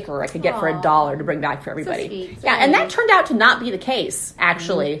 a sticker I could get for $1 to bring back for everybody. So sweet. Yeah, and that turned out to not be the case,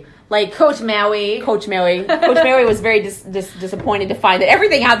 actually. Mm-hmm. Like Coach Maui was very disappointed to find that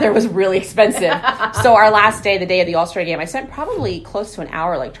everything out there was really expensive. So our last day, the day of the All-Star game, I spent probably close to an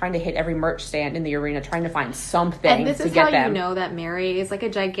hour, like trying to hit every merch stand in the arena, trying to find something to get them. And this is how you know that Mary is like a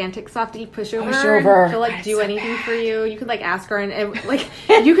gigantic softie pushover. She'll like do anything for you. You could like ask her and like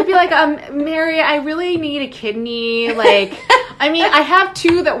you could be like, Mary, I really need a kidney. Like, I mean, I have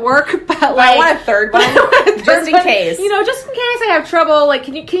 2 that work, but like I want a third one just in case. You know, just in case I have trouble. Like,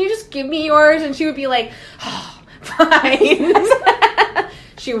 can you just give me yours? And she would be like, oh, fine.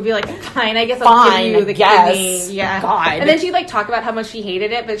 She would be like, fine, I guess I'll give you the kidney. Yeah. God. And then she'd like talk about how much she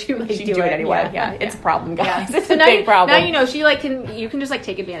hated it, but she'd like do it anyway. Yeah. It's a problem, guys. Yeah. It's a big problem. Now you know you can just like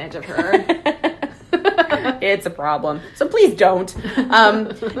take advantage of her. It's a problem. So please don't.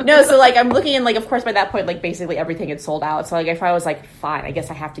 No, so like I'm looking and like of course by that point like basically everything had sold out. So like if I was like fine, I guess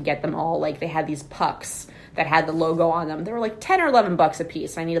I have to get them all. Like they had these pucks that had the logo on them. They were like $10 or $11 a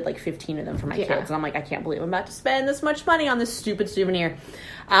piece. I needed like 15 of them for my kids. And I'm like, I can't believe I'm about to spend this much money on this stupid souvenir.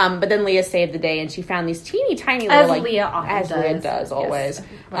 But then Leah saved the day and she found these teeny tiny little like Leah does always.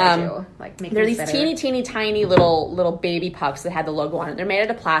 Yes. Like they're these teeny tiny little baby pucks that had the logo on it. They're made out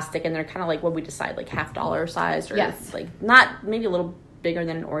of plastic and they're kind of like what we decide like $50 size or like not maybe a little bigger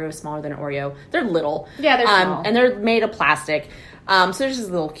than an Oreo, smaller than an Oreo. They're little. Yeah, they're small. And they're made of plastic. So there's this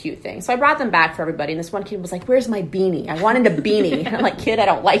little cute thing. So I brought them back for everybody, and this one kid was like, "Where's my beanie? I wanted a beanie." And I'm like, "Kid, I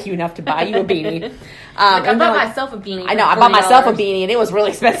don't like you enough to buy you a beanie." I bought myself a beanie. I know, I bought myself a beanie, and it was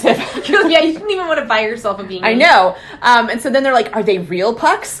really expensive. Yeah, you didn't even want to buy yourself a beanie. I know. And so then they're like, "Are they real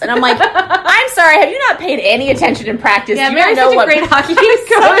pucks?" And I'm like, "I'm sorry, have you not paid any attention in practice? Yeah, Mary's such a great hockey coach.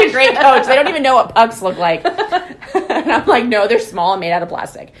 Such a great coach. They don't even know what pucks look like." And I'm like, "No, they're small and made out of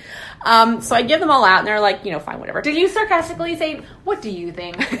plastic." So I give them all out, and they're like, fine, whatever. Did you sarcastically say, "What do you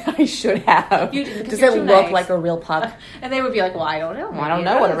think?" I should have. Does it look like a real puck? And they would be like, "Well, I don't know. Well, I don't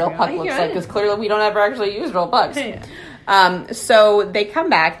know what a real puck looks like, because clearly we don't ever actually use real pucks." So they come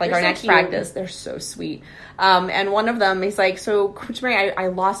back, like our next practice. They're so sweet. And one of them, he's like, "So, Coach Mary, I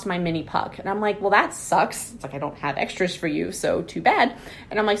lost my mini puck." And I'm like, "Well, that sucks. It's like, I don't have extras for you, so too bad."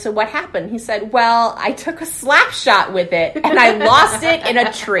 And I'm like, "So what happened?" He said, "Well, I took a slap shot with it, and I lost it in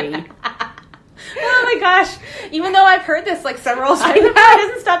a tree." Oh my gosh. Even though I've heard this like several times, it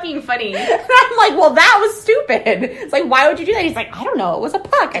doesn't stop being funny. And I'm like, well, that was stupid. It's like, why would you do that? He's like, I don't know. It was a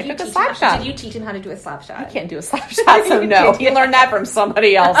puck. I took a slap shot. Did you teach him how to do a slap shot? He can't do a slap shot, so no. He learned that from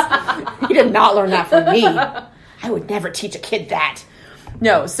somebody else. He did not learn that from me. I would never teach a kid that.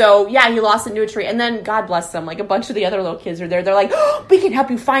 No, so yeah, he lost it into a tree. And then, God bless them, like a bunch of the other little kids are there. They're like, "Oh, we can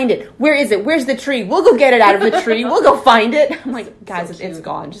help you find it. Where is it? Where's the tree? We'll go get it out of the tree. We'll go find it." I'm like, guys, so it's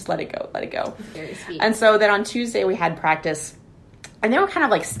gone. Just let it go. Let it go. Very sweet. And so then on Tuesday we had practice. And they were kind of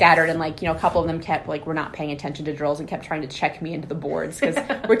like scattered, and like, a couple of them kept like, were not paying attention to drills and kept trying to check me into the boards because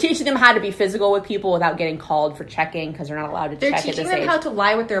we're teaching them how to be physical with people without getting called for checking because they're not allowed to check at this age. They're teaching them how to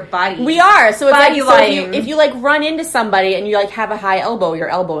lie with their bodies. We are. So it's like, if you like run into somebody and you like have a high elbow, you're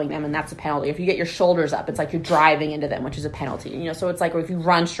elbowing them, and that's a penalty. If you get your shoulders up, it's like you're driving into them, which is a penalty. So it's like, or if you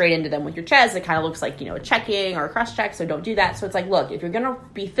run straight into them with your chest, it kind of looks like, a checking or a cross check. So don't do that. So it's like, look, if you're going to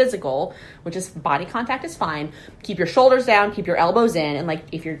be physical, which is body contact is fine, keep your shoulders down, keep your elbows in, and like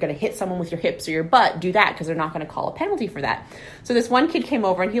if you're going to hit someone with your hips or your butt, do that because they're not going to call a penalty for that. So this one kid came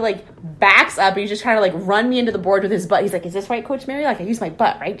over and he like backs up and he's just trying to like run me into the board with his butt. He's like, "Is this right, Coach Mary? Like I use my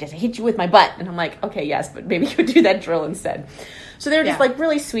butt, right? Just hit you with my butt." And I'm like, "Okay, yes, but maybe you would do that drill instead." So they're just like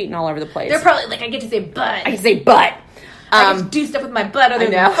really sweet and all over the place. They're probably like, "I get to say butt. I can say butt. I get to do stuff with my butt other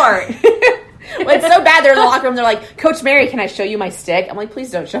than fart." Well, it's so bad. They're in the locker room. They're like, "Coach Mary, can I show you my stick?" I'm like,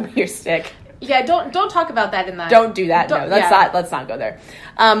 "Please don't show me your stick." Yeah, don't talk about that in that. Don't do that. No, let's not go there.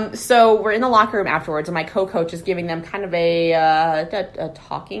 So we're in the locker room afterwards, and my co-coach is giving them kind of a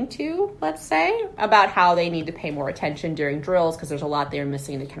talking to, let's say, about how they need to pay more attention during drills because there's a lot they're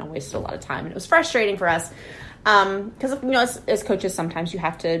missing. They kind of wasted a lot of time, and it was frustrating for us because as coaches, sometimes you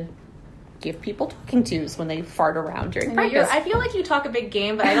have to give people talking tos when they fart around during practice. I feel like you talk a big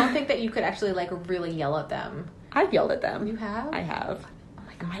game, but I don't think that you could actually really yell at them. I've yelled at them. You have? I have.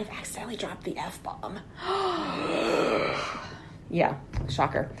 I might have accidentally dropped the F-bomb. Yeah,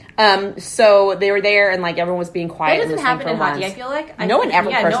 shocker. So they were there, and everyone was being quiet. That doesn't happen in hockey. I feel like no one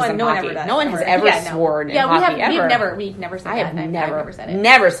ever curses in hockey. No one has ever sworn in hockey ever. We've never said that. I've never said it.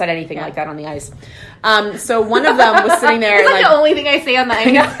 Never said anything like that on the ice. So one of them was sitting there. It's the only thing I say on the ice.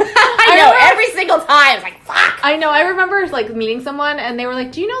 I know every single time. It's like fuck. I know. I remember meeting someone, and they were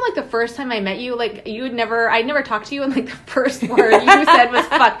like, "Do you know the first time I met you, I'd never talked to you, and the first word you said was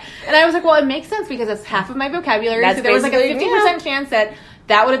fuck." And I was like, "Well, it makes sense because it's half of my vocabulary." So there was a 50% chance that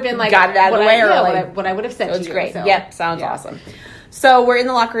would have been got it out of the way, what I would have said to you. It's great. So, yep, sounds awesome. So we're in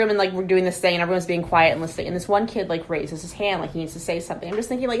the locker room and we're doing this thing and everyone's being quiet and listening. And this one kid raises his hand he needs to say something. I'm just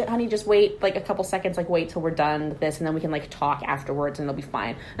thinking honey, just wait a couple seconds, wait till we're done with this and then we can talk afterwards and it'll be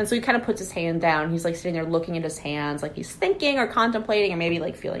fine. And so he kind of puts his hand down. He's sitting there looking at his hands he's thinking or contemplating or maybe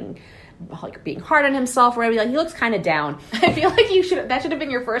feeling being hard on himself or maybe he looks kind of down. I feel like that should have been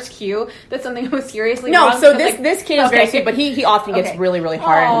your first cue that something was seriously wrong. No, so this kid is very sweet, but he often gets really, really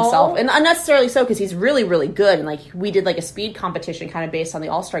hard on himself. And unnecessarily so because he's really, really good. And we did a speed competition kind of based on the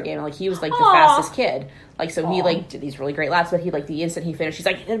All-Star game. And he was the fastest kid. So he did these really great laps, but he the instant he finished, he's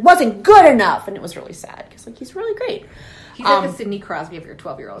it wasn't good enough. And it was really sad because he's really great. He's the Sidney Crosby of your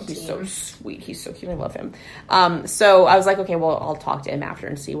 12-year-old team. He's so sweet. He's so cute. I love him. So I was okay, well, I'll talk to him after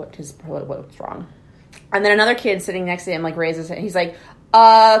and see what's wrong. And then another kid sitting next to him raises it. And he's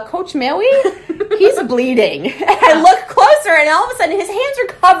Coach Maui, he's bleeding. And I look closer, and all of a sudden his hands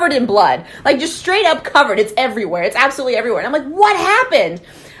are covered in blood, just straight up covered. It's everywhere. It's absolutely everywhere. And I'm what happened?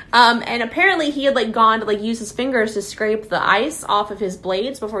 And apparently he had gone to use his fingers to scrape the ice off of his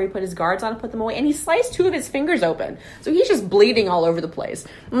blades before he put his guards on and put them away. And he sliced 2 of his fingers open. So he's just bleeding all over the place.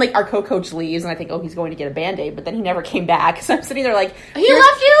 And our co-coach leaves and I think, he's going to get a Band-Aid, but then he never came back. So I'm sitting there he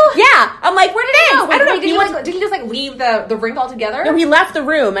left you? Yeah. I'm where did he go? I don't know. Did he just leave the rink altogether? No, he left the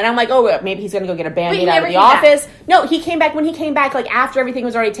room and I'm maybe he's going to go get a Band-Aid out of the office. No, he came back. When he came back, after everything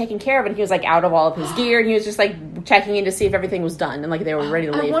was already taken care of and he was out of all of his gear and he was just checking in to see if everything was done and they were ready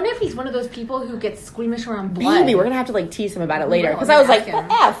to leave. I wonder if he's one of those people who gets squeamish around blood. Maybe we're gonna have to tease him about it later because I was what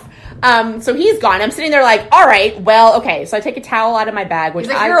F. So he's gone. I'm sitting there all right, well, okay. So I take a towel out of my bag, which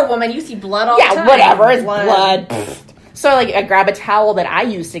you're a woman, you see blood all the time. Yeah, whatever, it's blood. So I grab a towel that I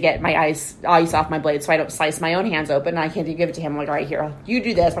use to get my ice off my blade so I don't slice my own hands open. And I can't give it to him. I'm all right, here, you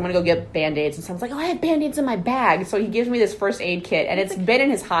do this. I'm going to go get Band-Aids. And someone's I have Band-Aids in my bag. So he gives me this first aid kit. And it's been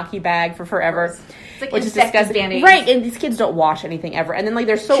in his hockey bag for forever. It's which is disgusting. Band-Aids. Right, and these kids don't wash anything ever. And then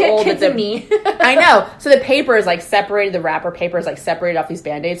they're so old that I know. So the paper is separated, the wrapper paper is separated off these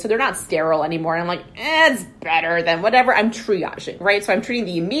Band-Aids. So they're not sterile anymore. And I'm it's better than whatever. I'm triaging, right? So I'm treating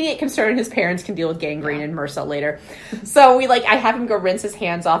the immediate concern his parents can deal with gangrene and MRSA later. So I have him go rinse his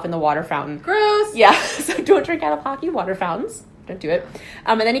hands off in the water fountain. Gross. Yeah. So don't drink out of hockey water fountains. Don't do it.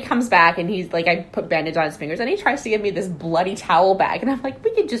 And then he comes back and he's I put bandage on his fingers and he tries to give me this bloody towel bag. And I'm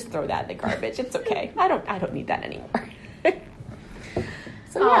we can just throw that in the garbage. It's okay. I don't need that anymore.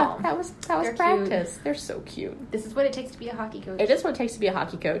 So yeah, that was practice. Cute. They're so cute. This is what it takes to be a hockey coach. It is what it takes to be a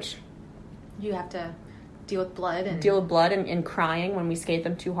hockey coach. You have to deal with blood and crying when we skate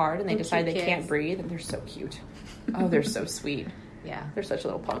them too hard and they decide they can't breathe, and they're so cute. Oh, they're so sweet. Yeah. They're such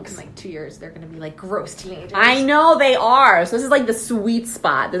little punks. In 2 years, they're going to be gross teenagers. I know they are. So this is the sweet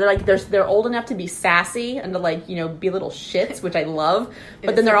spot. They're old enough to be sassy and to be little shits, which I love.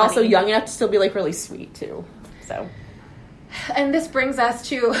 But then they're also young enough to still be really sweet too. So. And this brings us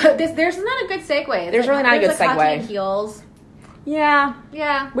to this. There's not a good segue. There's really not a good segue. Hockey and heels. Yeah.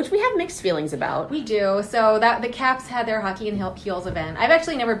 Which we have mixed feelings about. We do. So the Caps had their hockey and heels event. I've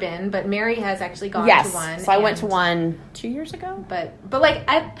actually never been, but Mary has actually gone to one. So I went to one 2 years ago. But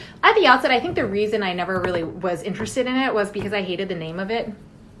at the outset, I think the reason I never really was interested in it was because I hated the name of it.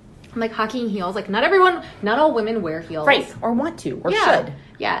 I'm hockey and heels. Not all women wear heels. Right. Or want to, or should.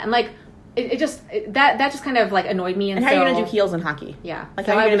 Yeah. And it just that just kind of annoyed me. And how are you going to do heels in hockey? Yeah. How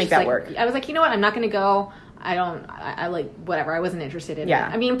are you going to make that work? I was you know what? I'm not going to go. I whatever. I wasn't interested in it. Yeah.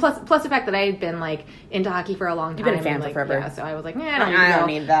 I mean, plus the fact that I had been into hockey for a long time. You've been a fan for forever. Yeah, so I was I don't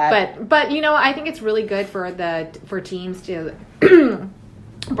need that. But I think it's really good for teams to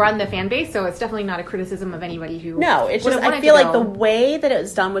broaden the fan base, so it's definitely not a criticism of anybody who... No, it's just, I feel like the way that it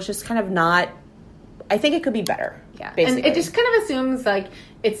was done was just kind of not... I think it could be better. Yeah, basically. And it just kind of assumes, like,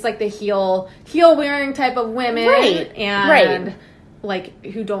 it's like the heel-wearing type of women. Right, and, like,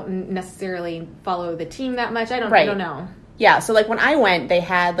 who don't necessarily follow the team that much. I don't know. Yeah, so, like, when I went, they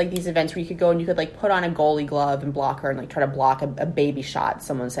had, like, these events where you could go and you could, like, put on a goalie glove and block her and, like, try to block a baby shot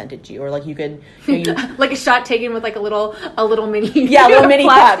someone sent it to you. Or, like, you could... like a shot taken with, like, a little mini... Yeah, a little mini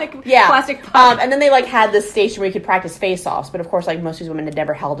plastic, puck. Yeah. Plastic puck. And then they, like, had this station where you could practice face-offs. But, of course, like, most of these women had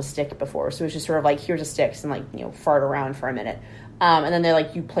never held a stick before. So it was just sort of, like, here's a stick and, like, fart around for a minute. And then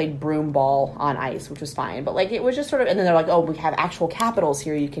you played broom ball on ice, which was fine. But, like, it was just sort of... And then they're like, oh, we have actual capitals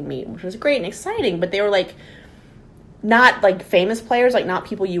here you can meet, which was great and exciting. But they were, like... not, like, famous players, like, not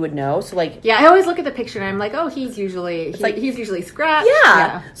people you would know. So, like... Yeah, I always look at the picture and I'm like, oh, he's usually scratched.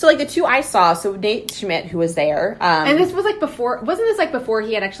 Yeah. So, like, the two I saw, so Nate Schmidt, who was there... and this was, like, before... Wasn't this, like, before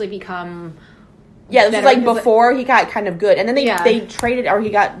he had actually become... Yeah, this was, like, before he got kind of good. And then they traded, or he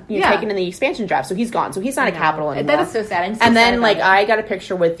got taken in the expansion draft, so he's gone. So he's not a Capital anymore. That is so sad. And then, like, I got a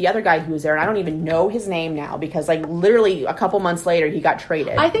picture with the other guy who was there, and I don't even know his name now, because, like, literally a couple months later, he got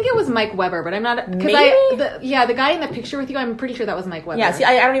traded. I think it was Mike Weber, but I'm not... Maybe? The guy in the picture with you, I'm pretty sure that was Mike Weber. Yeah, see,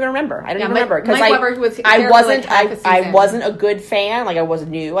 I don't even remember. I don't even remember. Mike Weber, who was I wasn't a good fan. Like, I was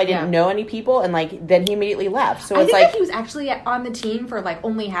new. I didn't know any people, and, like, then he immediately left. So it's like... that he was actually on the team for, like,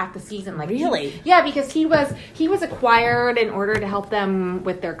 only half the season. Like, really? Because he was acquired in order to help them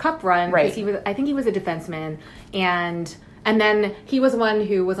with their cup run. Right. I think he was a defenseman, and then he was one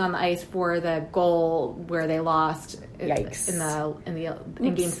who was on the ice for the goal where they lost. Yikes.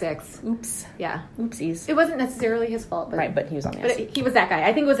 In Game 6. Oops. Yeah. Oopsies. It wasn't necessarily his fault, but he was on the ice. He was that guy.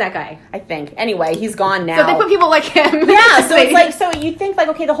 I think it was that guy. I think. Anyway, he's gone now. So they put people like him. Yeah, so it's like, so you think, like,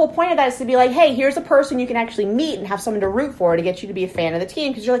 okay, the whole point of that is to be like, hey, here's a person you can actually meet and have someone to root for to get you to be a fan of the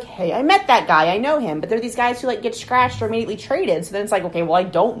team, because you're like, hey, I met that guy, I know him. But there are these guys who, like, get scratched or immediately traded, so then it's like, okay, well, I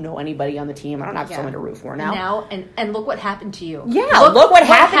don't know anybody on the team. I don't have someone to root for now. And look what happened to you. Yeah, look what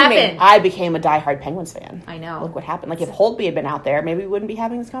happened to me. I became a diehard Penguins fan. I know. Look what happened. Like, if Holtby had been out there, maybe we wouldn't be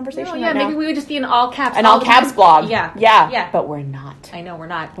having this conversation right now. Maybe we would just be in all caps. An all caps blog. Yeah. But we're not. I know, we're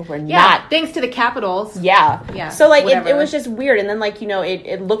not. But we're not. Thanks to the Capitals. Yeah. So, like, it was just weird. And then, like,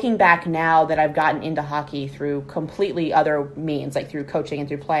 it looking back now that I've gotten into hockey through completely other means, like through coaching and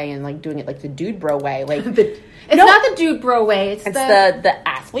through playing and, like, doing it, like, the dude bro way. Like, it's not the dude bro way. It's the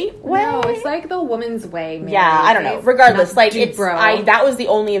athlete way. No, it's like the woman's way. Maybe. Yeah, I don't know. Regardless, like, bro. That was the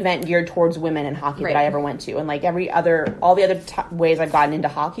only event geared towards women in hockey that I ever went to. And, like, all the other ways I've gotten into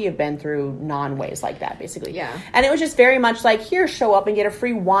hockey have been through non-ways like that, basically. Yeah. And it was just very much like, here, show up and get a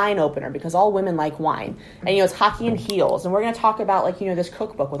free wine opener, because all women like wine. And, it's hockey and heels. And we're going to talk about, like, this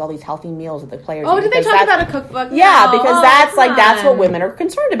cookbook with all these healthy meals that the players eat. Did they talk about a cookbook? Yeah, because that's what women are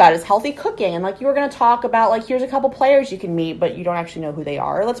concerned about, is healthy cooking. And, like, you were going to talk about, like, here's a couple players you can meet, but you don't actually know who they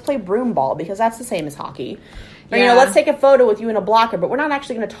are. Let's play broom ball, because that's the same as hockey. Or, let's take a photo with you in a blocker, but we're not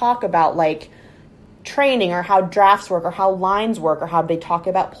actually going to talk about, like, training or how drafts work or how lines work or how they talk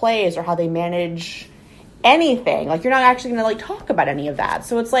about plays or how they manage anything. Like, you're not actually going to, like, talk about any of that.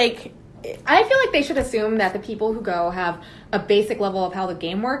 So it's like, I feel like they should assume that the people who go have a basic level of how the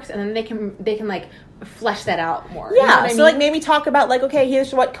game works, and then they can like flesh that out more. Yeah, you know what I mean? Like, maybe talk about, like, okay,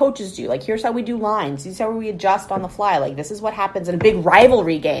 here's what coaches do. Like, here's how we do lines. Here's how we adjust on the fly. Like, this is what happens in a big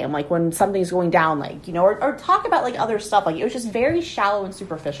rivalry game, like, when something's going down, like, or talk about, like, other stuff. Like, it was just very shallow and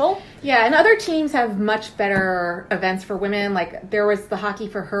superficial. Yeah, and other teams have much better events for women. Like, there was the Hockey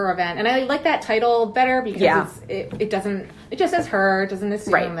for Her event, and I like that title better because it just says her. It doesn't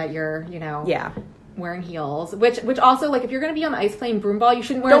assume that you're, wearing heels, which also, like, if you're going to be on the ice playing broom ball, you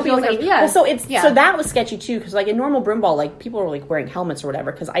shouldn't wear heels. Well, so that was sketchy too, because, like, in normal broom ball, like, people are, like, wearing helmets or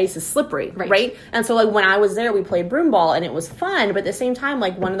whatever because ice is slippery, right? And so, like, when I was there, we played broom ball and it was fun, but at the same time,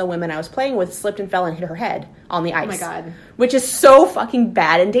 like, one of the women I was playing with slipped and fell and hit her head on the ice. Oh my god, which is so fucking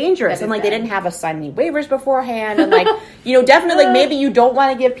bad and dangerous. And, like, bad. They didn't have us sign any waivers beforehand, and, like, definitely, like, maybe you don't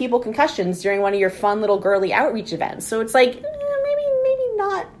want to give people concussions during one of your fun little girly outreach events. So it's like, maybe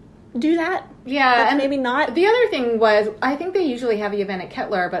not do that. Yeah, and maybe not. The other thing was, I think they usually have the event at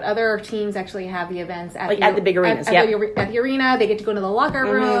Kettler, but other teams actually have the events at the big arenas. At the arena, they get to go to the locker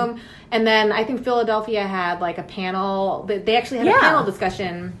room, and then I think Philadelphia had, like, a panel. They actually had a panel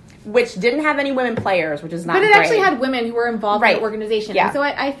discussion, which didn't have any women players, which is not. But it great. actually had women who were involved in the organization. Yeah. And so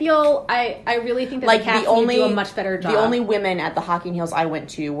I feel I really think that, like, the Caps need to do a much better job. The only women at the Hockey and Heels I went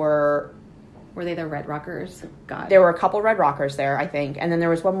to were they the Red Rockers? God. There were a couple Red Rockers there, I think. And then there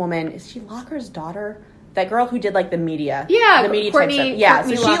was one woman. Is she Locker's daughter? that girl who did like the media. Yeah, the media Courtney, type stuff. Yeah,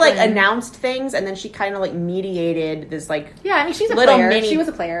 Courtney so she Lachlan. like announced things and then she kind of like mediated this like she's a little player. She was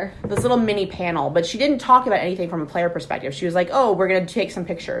a player. This little mini panel, but she didn't talk about anything from a player perspective. She was like, "Oh, we're gonna take some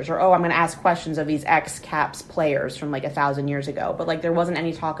pictures," or "Oh, I'm gonna ask questions of these ex-Caps players from like 1,000 years ago." But like there wasn't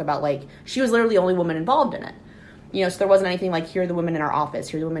any talk about like she was literally the only woman involved in it. You know, so there wasn't anything like, here are the women in our office,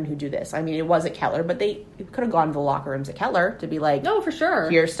 here are the women who do this. I mean, it was at Kettler, but they could have gone to the locker rooms at Kettler to be like, no, for sure.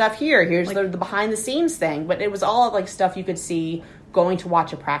 Here's stuff here, here's like, the behind the scenes thing. But it was all like stuff you could see going to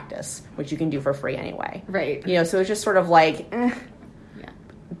watch a practice, which you can do for free anyway. Right. You know, so it's just sort of like,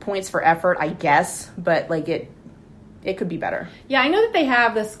 points for effort, I guess, but like it could be better. Yeah, I know that they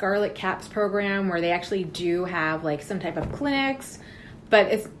have the Scarlet Caps program where they actually do have like some type of clinics. But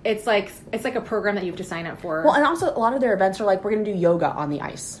it's like a program that you have to sign up for. Well, and also a lot of their events are like, we're going to do yoga on the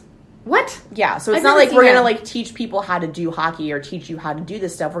ice. What? Yeah, so it's not like we're going to like teach people how to do hockey or teach you how to do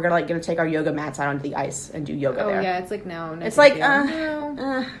this stuff. We're going to take our yoga mats out onto the ice and do yoga there. Oh yeah, it's like no. It's like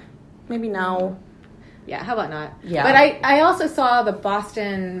maybe no. Yeah, how about not? Yeah. But I also saw the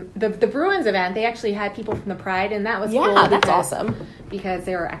Boston, the Bruins event. They actually had people from the Pride, and that was cool. Yeah, that's awesome. Because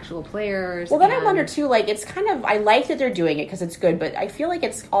they were actual players. Well, then I wonder, too, like, it's kind of, I like that they're doing it because it's good, but I feel like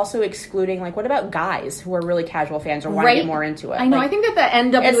it's also excluding, like, what about guys who are really casual fans or want to get more into it? I know, like, I think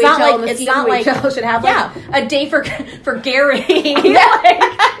that the NWHL and the CWHL should have, like, a day for Gary.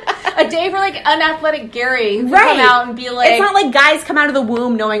 A day for, like, unathletic Gary who come out and be like... It's not like guys come out of the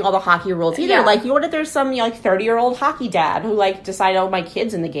womb knowing all the hockey rules either. Yeah. Like, what if there's some, like, 30-year-old hockey dad who, like, decided, oh, my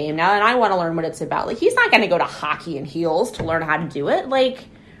kid's in the game now and I want to learn what it's about. Like, he's not going to go to Hockey in Heels to learn how to do it. Like,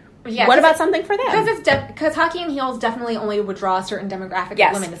 what about something for them? Because Hockey in Heels definitely only would draw a certain demographic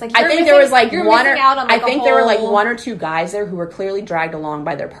of women. It's like, I think there was, like, there were, like, one or two guys there who were clearly dragged along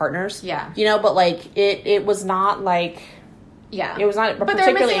by their partners. Yeah. You know, but, like, it was not, like... Yeah, it was not But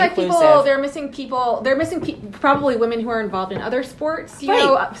particularly they're missing people. They're missing probably women who are involved in other sports. You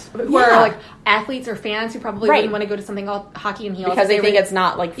know, who are like athletes or fans who probably wouldn't want to go to something called Hockey in Heels because they think it's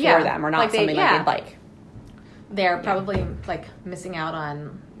not like for them or not like something like they'd like. They're probably like missing out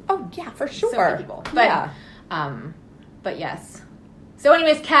on. Oh yeah, for sure. So many people, but but yes. So,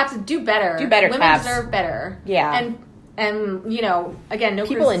 anyways, Caps do better. Women Caps deserve better. Yeah, and you know, again, no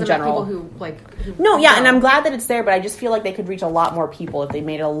people in general. People who like. And I'm glad that it's there, but I just feel like they could reach a lot more people if they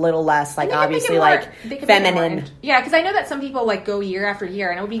made it a little less, like, obviously, like, feminine. Yeah, because I know that some people, like, go year after year,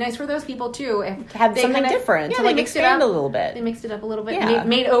 and it would be nice for those people, too, if have something different, to, like, expand a little bit. They mixed it up a little bit. Yeah.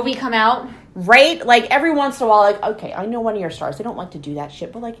 Made Ovi come out. Right? Like, every once in a while, like, okay, I know one of your stars. They don't like to do that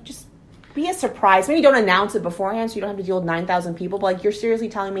shit, but, like, just... be a surprise. Maybe don't announce it beforehand so you don't have to deal with 9,000 people. But, like, you're seriously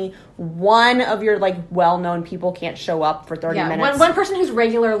telling me one of your, like, well-known people can't show up for 30 minutes? One person who's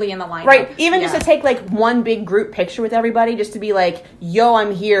regularly in the lineup. Right. Even just to take, like, one big group picture with everybody, just to be like, yo,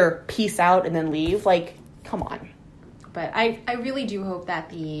 I'm here, peace out, and then leave. Like, come on. But I really do hope that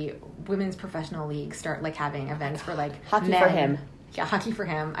the women's professional league start, like, having events for, like, Hockey men. for him. Yeah, Hockey for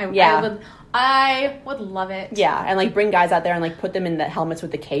him. I would love it. Yeah, and like bring guys out there and like put them in the helmets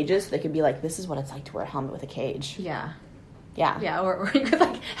with the cages so they could be like, this is what it's like to wear a helmet with a cage. Yeah. Yeah. Yeah, or you could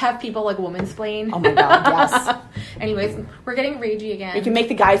like have people like womansplain. Oh my god, yes. Anyways, we're getting ragey again. You can make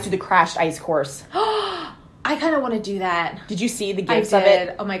the guys do the crashed ice course. I kind of want to do that. Did you see the gifs of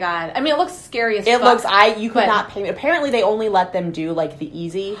it? Oh my god! I mean, it looks scary as fuck. It looks. You could not pay. Apparently, they only let them do like the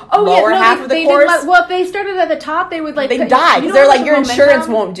easy lower half of the course. Well, if they started at the top, they would like they die because they're like your insurance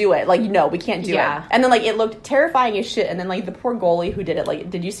won't do it. Like no, we can't do it. And then like it looked terrifying as shit. And then like the poor goalie who did it.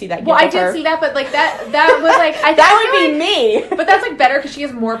 Like, did you see that? Well, I did see that, but like that was like that would be me. But that's like better because she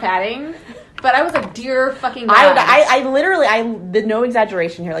has more padding. But I was a dear fucking god. I literally, no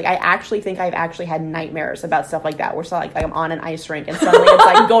exaggeration here. Like, I actually think I've actually had nightmares about stuff like that. Where so like I'm on an ice rink and suddenly it's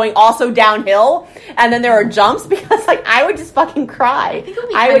like going also downhill, and then there are jumps because like I would just fucking cry. I think it would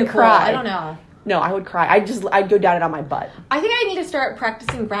be I would cry. Cool. I don't know. No, I would cry. I'd go down it on my butt. I think I need to start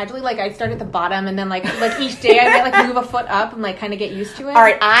practicing gradually. Like I'd start at the bottom and then like each day I might like move a foot up and like kind of get used to it. All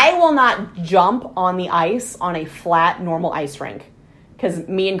right, I will not jump on the ice on a flat normal ice rink. Because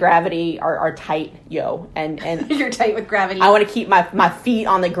me and gravity are tight, yo. And you're tight with gravity. I want to keep my feet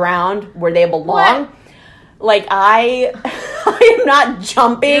on the ground where they belong. What? Like, I am not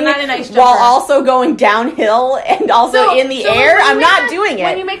jumping. You're not an ice jumper. While also going downhill and also in the air. I'm not doing it.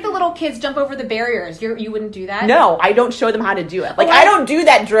 When you make the little kids jump over the barriers, you wouldn't do that? No, I don't show them how to do it. Like, I don't do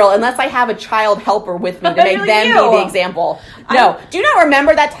that drill unless I have a child helper with me to make them be the example. No. Do you not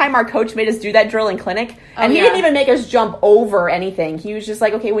remember that time our coach made us do that drill in clinic? And he didn't even make us jump over anything. He was just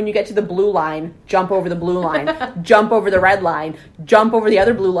like, okay, when you get to the blue line, jump over the blue line, jump over the red line, jump over the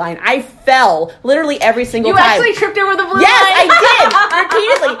other blue line. I fell literally every single time. You actually tripped over the blue line? Yes, I did.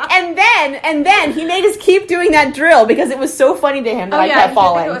 Repeatedly. And then he made us keep doing that drill because it was so funny to him that I kept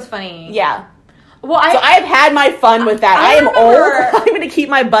falling. It was funny. Yeah. Well, so I have had my fun with that. I am old. I'm going to keep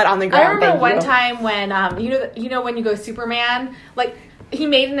my butt on the ground. I remember one time when, you know when you go Superman, like, he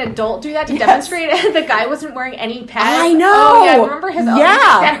made an adult do that to demonstrate it. The guy wasn't wearing any pads. I know. Oh, yeah. I remember his elbow.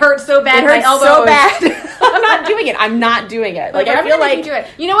 That hurt so bad. It hurt so bad. I'm not doing it. Like I feel like... Do it.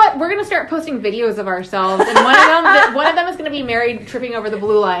 You know what? We're going to start posting videos of ourselves. And one of them is going to be Mary tripping over the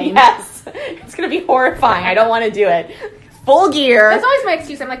blue line. Yes. It's going to be horrifying. I don't want to do it. Full gear. That's always my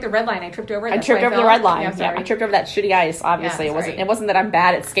excuse. I'm like the red line. I tripped over it. I tripped over the red line. I tripped over that shitty ice. Obviously, it wasn't that I'm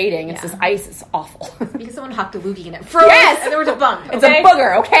bad at skating. It's this ice is awful. Because someone hocked a loogie and it froze. Yes, and there was a bump. Okay? It's a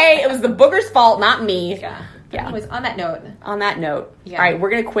booger. Okay, it was the booger's fault, not me. Yeah. Anyways, on that note. All right,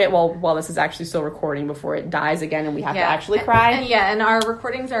 we're gonna quit while this is actually still recording before it dies again, and we have to actually cry. And our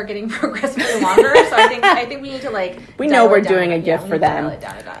recordings are getting progressively longer. So I think we need to we know we're doing a gift for them. Dial it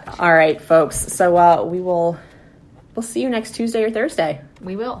down a notch. All right, folks. So we'll see you next Tuesday or Thursday.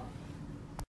 We will.